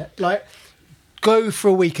been. Like, go for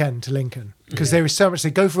a weekend to Lincoln because there is so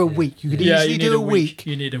much. Go for a week. You could Yeah, easily you need do a week,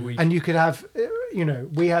 You need a week. and you could have.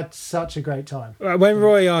 We had such a great time. when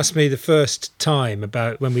Roy asked me the first time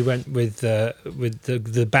about when we went with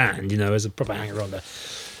the band, as a proper hanger on there,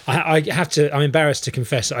 I'm embarrassed to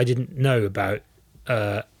confess that I didn't know about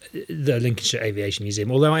the Lincolnshire Aviation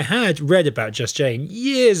Museum, although I had read about Just Jane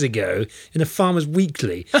years ago in a Farmer's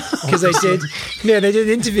Weekly because they did an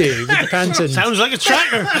interview with the Panton. Sounds like a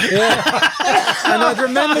tractor. And I'd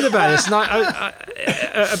remembered about this.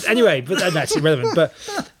 And anyway, but that's irrelevant. But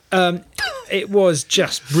it was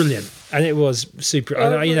just brilliant, and it was super.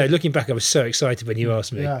 Looking back, I was so excited when you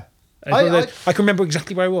asked me. Yeah. I can remember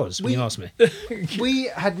exactly where I was when you asked me. We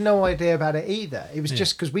had no idea about it either. It was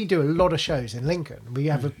just because we do a lot of shows in Lincoln. We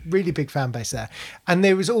have a really big fan base there. And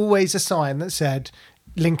there was always a sign that said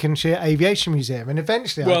Lincolnshire Aviation Museum. And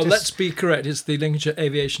eventually let's be correct. It's the Lincolnshire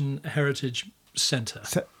Aviation Heritage Centre.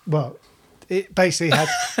 it basically had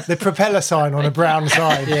the propeller sign on a brown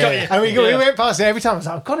sign. And we went past it every time. I was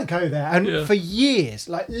like, I've got to go there. And for years,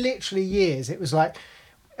 like literally years, it was like,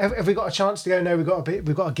 have we got a chance to go? No, we've got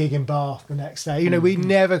a gig in Bath the next day. We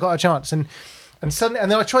never got a chance. And And suddenly, and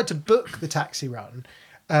then I tried to book the taxi run.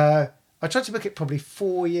 I tried to book it probably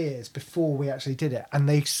 4 years before we actually did it, and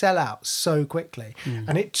they sell out so quickly.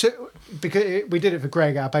 And it took, because we did it for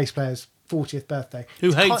Greg, our bass player's 40th birthday.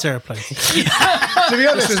 Who hates airplanes? To be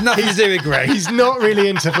honest, This has nothing to do with Greg. he's not really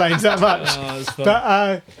into planes that much. that's fun.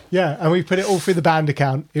 But yeah, and we put it all through the band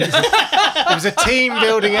account. It was a team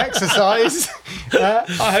building exercise.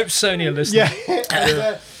 I hope Sony are listening. Yeah,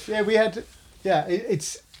 and, yeah, we had. Yeah,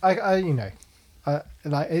 it's I you know,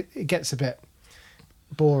 like it gets a bit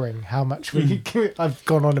boring how much we. I've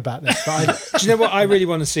gone on about this, but Do you know what I really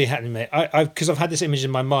want to see happening, mate? Because I've had this image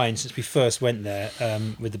in my mind since we first went there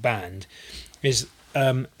with the band. Is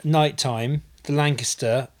nighttime, the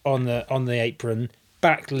Lancaster on the apron,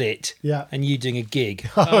 backlit, Yeah. and you doing a gig.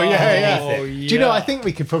 oh yeah. Oh, Do you know? I think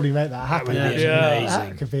we could probably make that happen. That would be Yeah. amazing.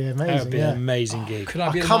 That could be That would amazing. be Yeah. an amazing gig. Could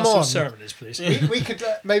I be the come master on. of ceremonies, please? We could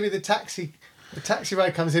maybe the taxi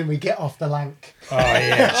ride comes in. We get off the Lanc. Oh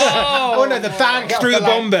yeah, Oh no, the band get through off the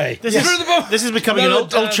Lanc. Bombay. This is becoming an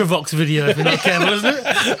Ultravox video if you're not careful, isn't it?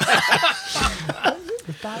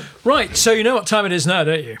 Right, so you know what time it is now,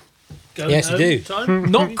 don't you? Yes, you do. Time?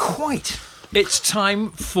 Not quite. It's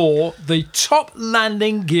time for the Top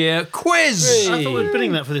Landing Gear quiz. I thought we were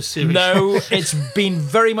bidding that for this series. No, it's been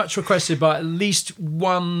very much requested by at least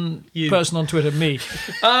one person on Twitter, me.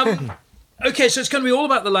 Okay, so it's going to be all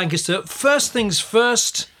about the Lancaster. First things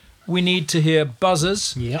first, we need to hear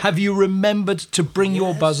buzzers. Yep. Have you remembered to bring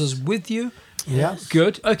your buzzers with you? Yeah.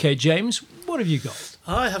 Good. Okay, James, what have you got?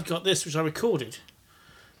 I have got this, which I recorded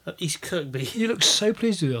at East Kirkby. You look so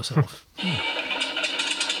pleased with yourself.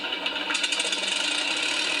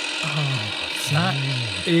 That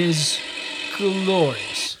is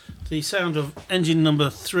glorious. The sound of engine number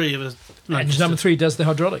 3 of a Engine number 3 does the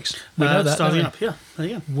hydraulics. We know that. starting don't up. Yeah, there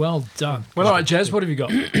you go. we? Well done. Well, all right, Jez, what have you got?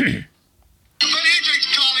 Got any drinks,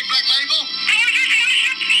 Carling Black Label?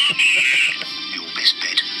 Your best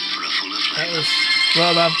bet for a fuller flavour.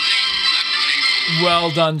 Well done.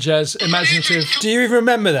 Well done, Jez. Imaginative. Do you even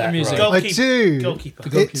remember that? Music. Right? I do. Goalkeeper.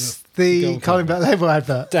 It's the Colin Black Label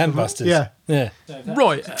advert. Dam Busters. Yeah. Yeah.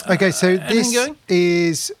 Right. Okay, so Anything going?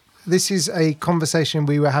 this is a conversation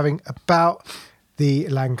we were having about the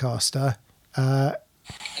Lancaster. And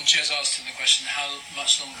Jez asked him the question, how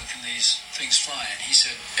much longer can these things fly? And he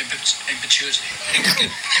said, in perpetuity.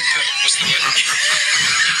 What's the word?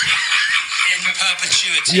 In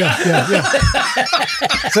perpetuity. Yeah.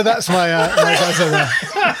 So that's my buzzer there.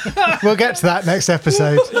 We'll get to that next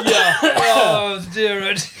episode. Oh,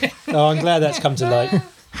 dear. Oh, I'm glad that's come to light.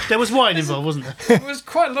 There was wine involved, wasn't there? There was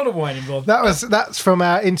quite a lot of wine involved. That's from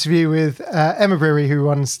our interview with Emma Brewery, who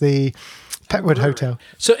runs the Petwood Hotel.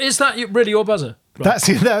 So is that really your buzzer? Right. That's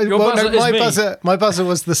well, buzzer is my me. buzzer. My buzzer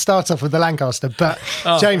was the startup of the Lancaster, but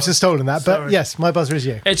James has stolen that. But yes, my buzzer is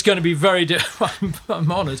you. It's going to be very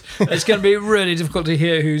I'm honoured. It's going to be really difficult to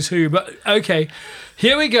hear who's who. But okay,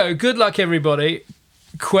 here we go. Good luck, everybody.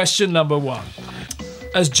 Question number 1.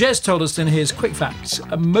 As Jez told us in his quick facts,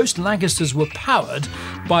 most Lancasters were powered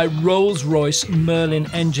by Rolls-Royce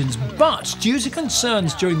Merlin engines. But due to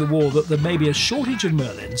concerns during the war that there may be a shortage of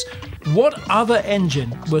Merlins, what other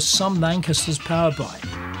engine were some Lancasters powered by? Got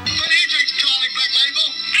any drinks, Carling Black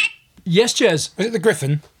Label? Yes, Jez. Was it the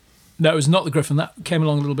Griffin? No, it was not the Griffin. That came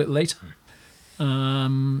along a little bit later.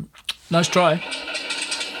 Nice try.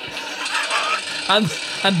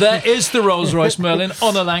 And there is the Rolls-Royce Merlin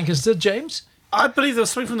on a Lancaster, James. I believe there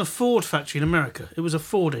was something from the Ford factory in America. It was a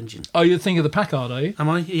Ford engine. Oh, you're thinking of the Packard, are you? Am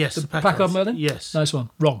I? Yes. The Packard Merlin? Yes. Nice one.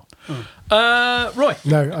 Wrong. Roy.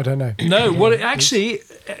 No, I don't know. No, well,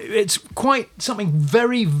 it's quite something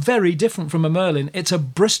very, very different from a Merlin. It's a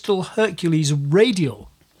Bristol Hercules radial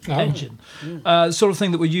engine. The sort of thing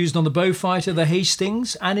that were used on the Beaufighter, the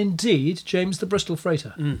Hastings, and indeed, James, the Bristol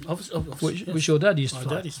Freighter. Which your dad used to My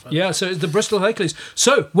fly. dad used to fly. Yeah, so it's the Bristol Hercules.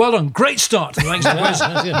 So, well done. Great start. Thanks for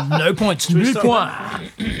No points. Nul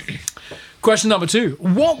point. Question number 2.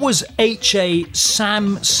 What was H.A.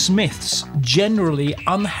 Sam Smith's generally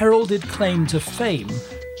unheralded claim to fame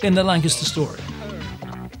in the Lancaster story?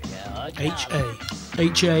 H.A.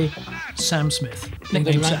 H.A. Sam Smith. The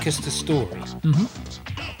Nickname Sam. Lancaster story.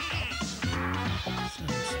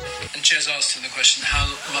 And Jez asked him the question, how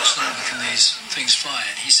much longer can these things fly?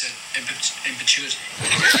 And he said, in perpetuity.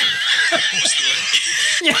 What's the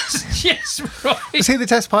word? Yes, right. Was he the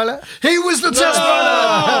test pilot? He was the test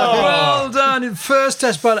pilot. Well done. First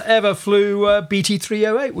test pilot ever flew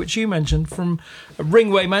BT-308, which you mentioned, from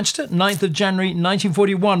Ringway, Manchester, 9th of January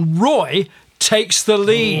 1941. Roy takes the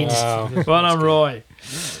lead. Wow. Well done, Roy.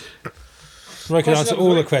 Roy can answer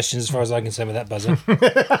all the questions as far as I can say with that buzzer.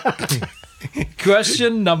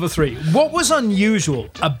 Question number 3. What was unusual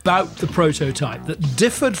about the prototype that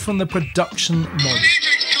differed from the production model?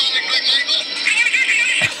 Hendrix calling Black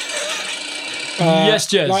Label. Yes,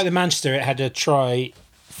 Jez. Like the Manchester, it had a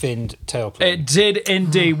tri-finned tailplane. It did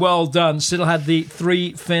indeed. Well done. Still had the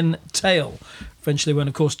 3-fin tail. Eventually went,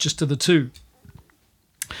 of course, just to the 2.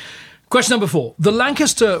 Question number 4. The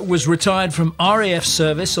Lancaster was retired from RAF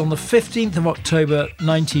service on the 15th of October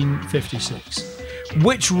 1956.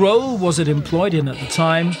 Which role was it employed in at the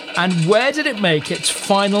time, and where did it make its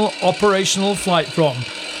final operational flight from?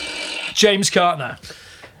 James Cartner.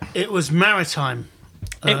 It was maritime.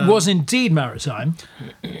 It was indeed maritime.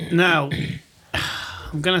 Now,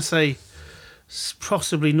 I'm going to say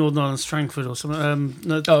possibly Northern Ireland, Strangford or something.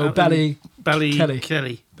 Ballykelly.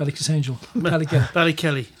 Ballykelly. Ballykiss Angel. Ballykelly.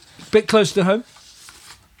 Ballykelly. Bit close to home.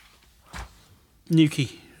 Newquay.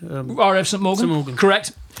 RF St Morgan. St Morgan.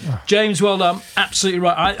 Correct. James, well done. Absolutely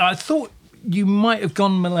right. I thought you might have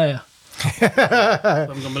gone Malaya.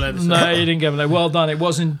 I'm gone below this. No, you didn't go Malaya. Well done. It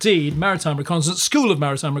was indeed Maritime Reconnaissance, School of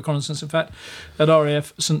Maritime Reconnaissance, in fact, at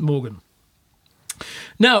RAF St Morgan.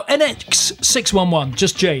 Now, NX611,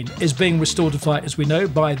 Just Jane, is being restored to flight, as we know,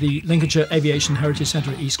 by the Lincolnshire Aviation Heritage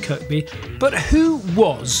Centre at East Kirkby. But who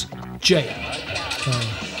was Jane?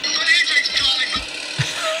 Hendrix calling.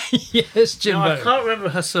 Yes, Jimbo. No, I can't remember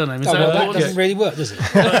her surname. Is Oh, that well, that important? doesn't really work, does it?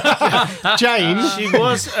 Jane. She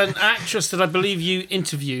was an actress that I believe you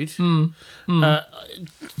interviewed.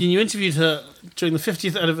 You interviewed her during the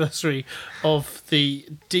 50th anniversary of the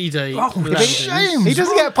D-Day landing. He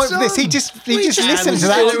doesn't get a point for this. He just listened to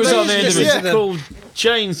that. It was on the interview. Yeah. Called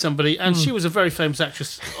Jane somebody, and she was a very famous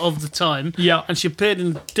actress of the time. Yeah. And she appeared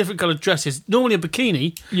in different coloured dresses, normally a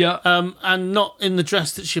bikini. Yeah. And not in the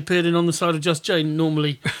dress that she appeared in on the side of Just Jane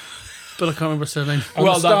normally. But I can't remember her surname. On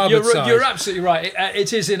Well the done. starboard side. You're absolutely right.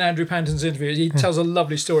 It is in Andrew Panton's interview. He tells a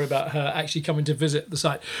lovely story about her actually coming to visit the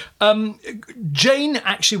site. Jane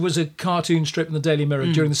actually was a cartoon strip in the Daily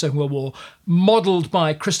Mirror during the Second World War, modelled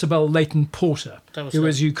by Christabel Leighton Porter, That was who, her,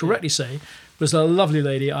 as you correctly say, was a lovely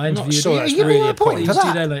lady I interviewed. sure that's Are you giving really her a a point point. for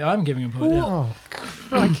that? I'm giving him a point. Yeah.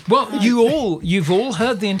 Well, you've all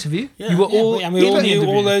heard the interview. You were all And we all in the knew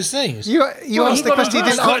interview. all those things. You asked the question.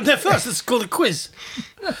 He didn't, There first, it's called a quiz.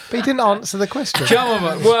 but he didn't answer the question. Come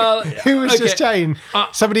on, well, Who was okay. just Jane?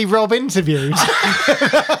 Somebody Rob interviewed.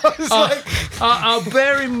 I'll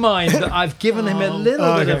bear in mind that I've given him a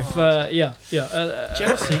little bit of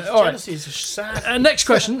Jealousy. all right. Jealousy is a sad Next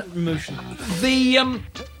question. emotion. The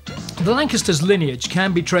Lancasters' lineage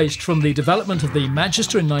can be traced from the development of the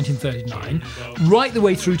Manchester in 1939 right the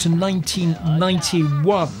way through to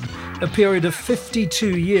 1991, a period of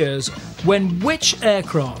 52 years, when which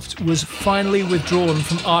aircraft was finally withdrawn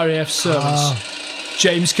from RAF service?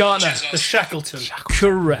 James Cartner. The Shackleton.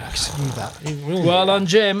 Correct. Well done,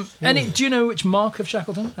 Jim. Do you know which mark of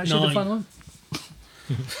Shackleton? Actually, the 9. final one?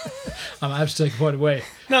 I might have to take a point away.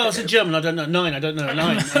 No, it's in German. I don't know. 9. I don't know.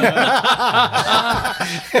 9.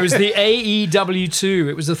 It was the AEW2.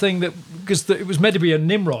 It was the thing that, because it was meant to be a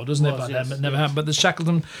Nimrod, wasn't it, by then? But it never happened. But the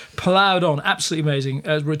Shackleton ploughed on, absolutely amazing,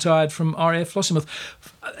 retired from RAF Lossiemouth.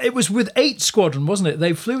 It was with 8 Squadron, wasn't it?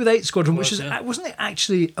 They flew with 8 Squadron, which is, wasn't it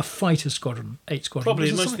actually a fighter squadron, 8 Squadron?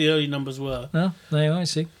 Probably Was it most of the early numbers were. No, there you are, I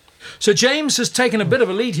see. So James has taken a bit of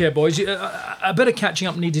a lead here, boys. A bit of catching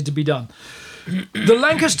up needed to be done. The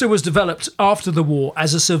Lancaster was developed after the war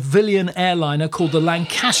as a civilian airliner called the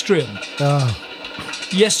Lancastrian.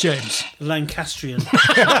 Yes, James. Lancastrian.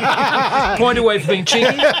 Point away for being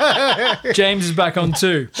cheeky. James is back on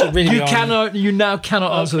 2. You now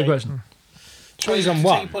cannot answer the question. He's on Take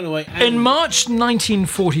one. your point away. In March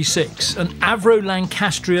 1946, an Avro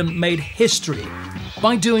Lancastrian made history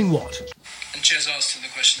by doing what? And Jez asked him the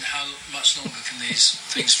question, how much longer can these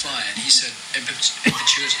things fly? And he said, in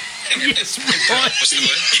perpetuity. What's the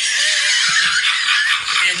word?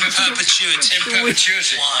 In perpetuity. In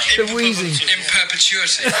perpetuity. The wheezing. In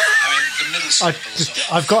perpetuity. I mean, the middle syllables.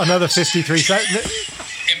 I've got another 53 seconds. In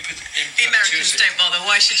The Americans perpetuity. don't bother.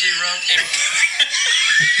 Why should you, Rob?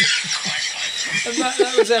 And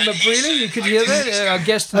that was Emma Brealey. You could hear that. Our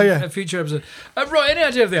guest in a future episode. Right, any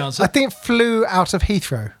idea of the answer? I think it flew out of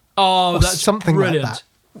Heathrow. Oh, that's something like brilliant.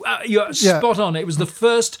 You're spot on. It was the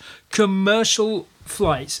first commercial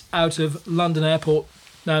flight out of London Airport,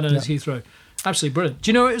 now known as Heathrow. Absolutely brilliant.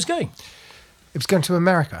 Do you know where it was going? It was going to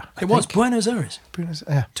America. It was Buenos Aires.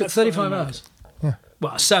 Yeah. Took 35 hours. Yeah.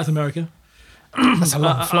 Well, South America. That's a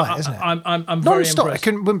long flight, isn't it? I'm very Non-stop. impressed.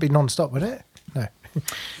 It wouldn't be non-stop, would it? No.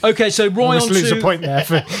 Okay, so Roy I on must lose a to point there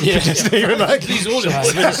for just even like It's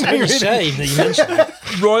a shame that you mentioned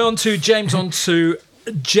that. Roy on 2, James on 2,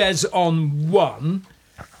 Jez on 1.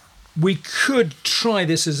 we could try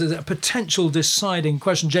this as a potential deciding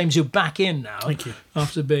question. James, you're back in now. Thank you.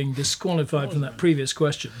 After being disqualified from that previous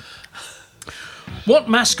question. What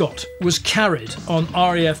mascot was carried on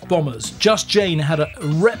RAF bombers? Just Jane had a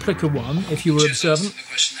replica one, if you were Chaz observant. asked the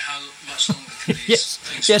question, how much longer can these Yes.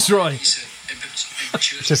 things Yes, fly? Roy. He said, in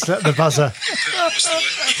perpetuity. Just at the buzzer. What's the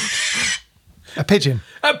word? A pigeon.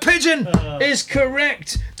 A pigeon is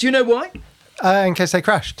correct. Do you know why? In case they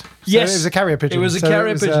crashed. So Yes. It was a carrier pigeon. It was a So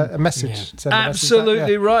carrier was pigeon. A message. Yeah. Send a message back,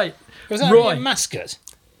 Absolutely yeah. right. Was that Roy. a mascot?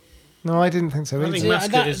 No, I didn't think so I either. think Yeah,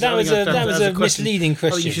 mascot that- is. that I was think a- that was as a question. misleading I think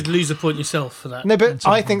question. you should lose a point yourself for that. No, but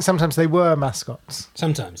I think sometimes they were mascots.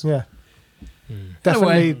 Sometimes. Yeah.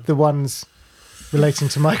 Definitely Anyway. the ones relating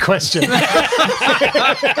to my question.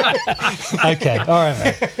 Okay, all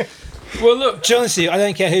right, mate. Well, look. To be honest with you, I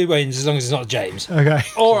don't care who wins as long as it's not James. Okay.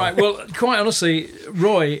 All right. Well, quite honestly,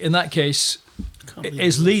 Roy, in that case,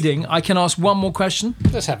 is leading. I can ask one more question.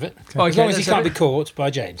 Let's have it. Okay, As long as he let's can't have be it. caught by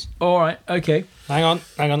James. All right. Okay. Hang on,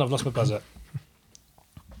 I've lost my buzzer.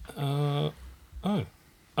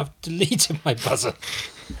 I've deleted my buzzer.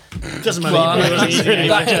 Doesn't matter. Well, It wasn't easy.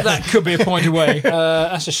 that could be a point away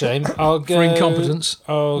That's a shame. I'll go for incompetence,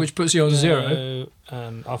 I'll which puts you on zero.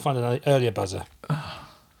 go, I'll find an earlier buzzer.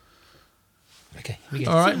 Okay, here we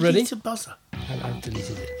go. All right. Ready? It's a buzzer. I've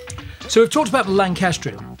deleted it. So we've talked about the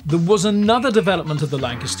Lancastrian. There was another development of the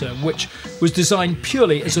Lancaster which was designed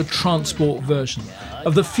purely as a transport version.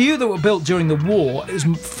 Of the few that were built during the war, it was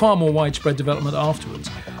far more widespread development afterwards.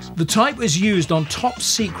 The type was used on top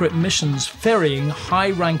secret missions ferrying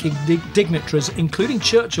high-ranking dignitaries, including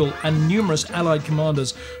Churchill and numerous Allied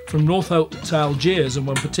commanders from Norfolk to Algiers on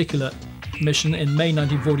one particular mission in May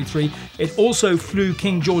 1943. It also flew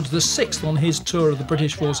King George VI on his tour of the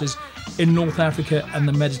British forces in North Africa and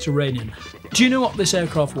the Mediterranean. Do you know what this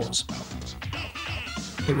aircraft was?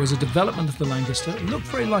 It was a development of the Lancaster. It looked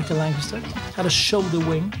very like a Lancaster. Had a shoulder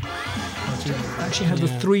wing. Actually had the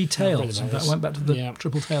three tails. In fact, went back to the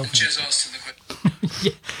triple tail thing. Chaz asked him the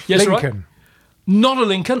question. Yes, Lincoln. right. Not a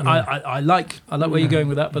Lincoln. I like where you're going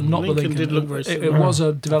with that, but not the Lincoln Lincoln. did look very it similar. was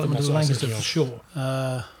a development of the Lancaster for sure.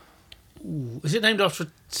 Is it named after a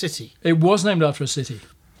city? It was named after a city.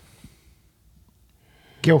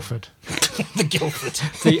 Guildford. The Guildford.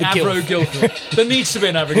 The Avro Guildford. There needs to be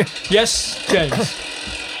an Avro. Yes, James.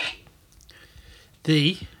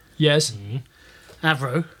 The Yes,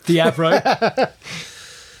 Avro the Avro.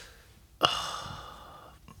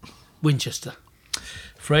 Winchester.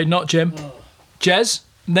 Afraid not, Jim. Jez,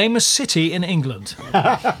 name a city in England.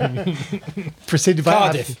 Preceded by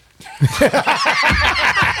Cardiff.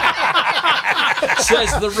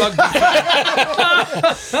 Says the rugby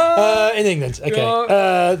fan. In England. Okay.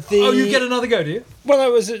 Oh, you get another go, do you? Well,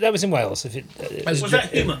 that was in Wales. If it, As Was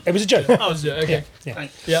that humour? it was a joke. Oh, yeah, okay.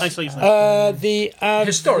 Thanks. Yeah. Thanks for using The Avro,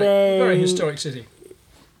 Historic, very historic city.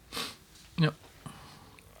 Yep.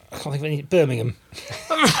 I can't think of any. Birmingham.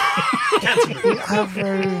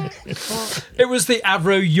 It was the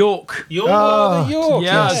Avro York. York. York.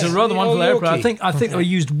 Yeah, yes. it's a rather The wonderful old aircraft. Yorkie. I think they were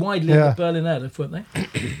used widely in Yeah. the Berlin Air, weren't they?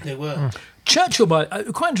 They were. Churchill,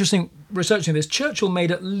 quite interesting researching this, Churchill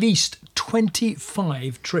made at least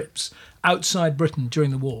 25 trips outside Britain during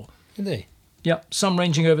the war. Indeed. Yep, some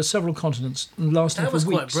ranging over several continents and lasting That for was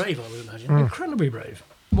weeks. quite brave, I would imagine. Incredibly brave,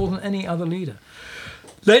 more than any other leader.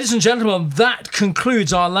 Ladies and gentlemen, that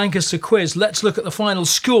concludes our Lancaster quiz. Let's look at the final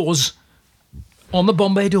scores on the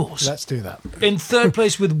Bombay Doors. Let's do that. In third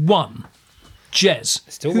place with one, Jez,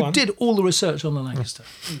 Still who one. did all the research on the Lancaster.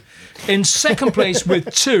 In second place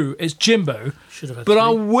with two is Jimbo. Should have had But three.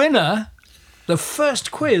 our winner, the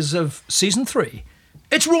first quiz of season 3,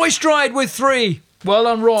 it's Roy Stride with 3. Well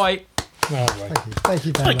done, Roy. Oh, right. Thank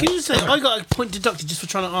you very Hey, much. can you say I got a point deducted just for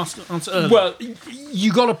trying to answer earlier? Well,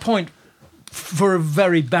 you got a point for a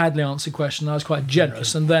very badly answered question. I was quite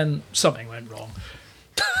generous, and then something went wrong.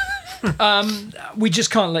 We just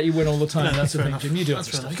can't let you win all the time. That's the fair thing, enough. Jim. You do That's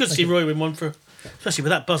fair enough. understand. Good to see Roy win one for, especially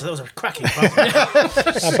with that buzzer. That was a cracking buzzer.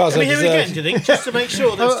 That buzzer Can we hear it again, deserved- do you think? Just to make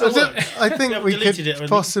sure that it still works. I think haven't we deleted it or could anything.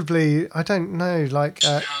 possibly, I don't know, like,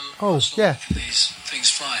 How oh, much yeah. longer can these things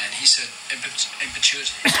fly? And he said, in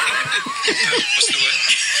perpetuity. What's the word?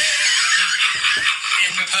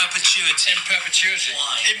 In perpetuity. In perpetuity.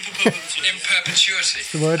 In perpetuity.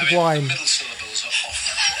 the word wine. The middle syllables are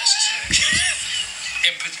often necessary.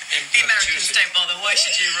 In The Americans perpetuity. don't bother. Why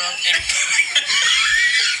should you, Rob?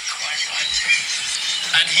 Quite right.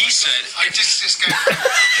 And he said, I just go in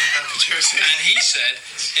perpetuity. And he said,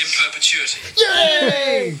 in perpetuity.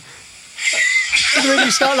 Yay! When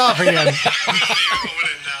you start laughing again. It's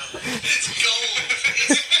gold.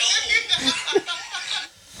 It's gold.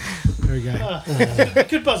 There we go.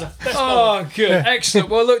 Good buzzer. Best buzzer. Oh, good. Excellent.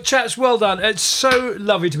 Well, look, chaps, well done. It's so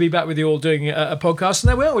lovely to be back with you all doing a podcast. And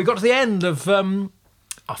there we are. We got to the end of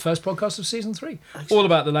our first podcast of season 3, all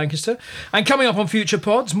about the Lancaster. And coming up on future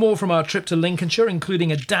pods, more from our trip to Lincolnshire,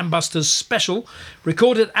 including a Dambusters special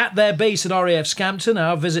recorded at their base at RAF Scampton,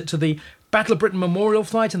 our visit to the Battle of Britain Memorial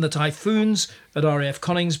Flight and the Typhoons at RAF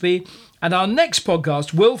Coningsby. And our next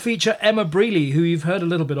podcast will feature Emma Brealey, who you've heard a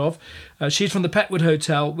little bit of. She's from the Petwood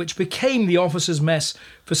Hotel, which became the officers' mess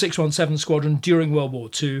for 617 Squadron during World War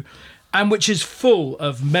II, and which is full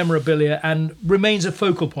of memorabilia and remains a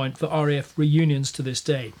focal point for RAF reunions to this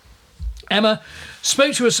day. Emma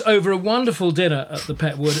spoke to us over a wonderful dinner at the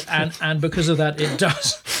Petwood, and because of that, it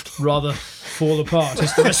does rather fall apart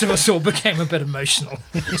as the rest of us all became a bit emotional.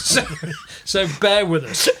 So bear with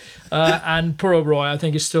us. And poor old Roy, I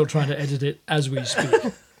think, is still trying to edit it as we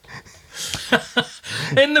speak.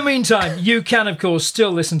 In the meantime, you can, of course,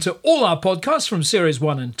 still listen to all our podcasts from Series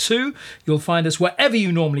 1 and 2. You'll find us wherever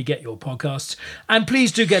you normally get your podcasts. And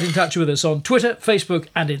please do get in touch with us on Twitter, Facebook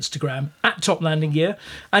and Instagram at Top Landing Gear.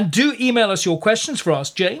 And do email us your questions for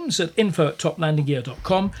Ask James at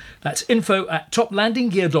info@toplandinggear.com. That's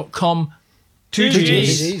info@toplandinggear.com. 2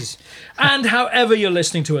 G's. And however you're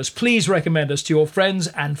listening to us, please recommend us to your friends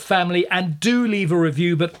and family, and do leave a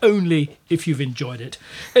review, but only if you've enjoyed it.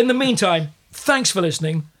 In the meantime, thanks for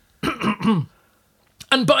listening. And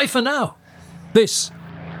bye for now. This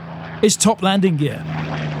is Top Landing Gear.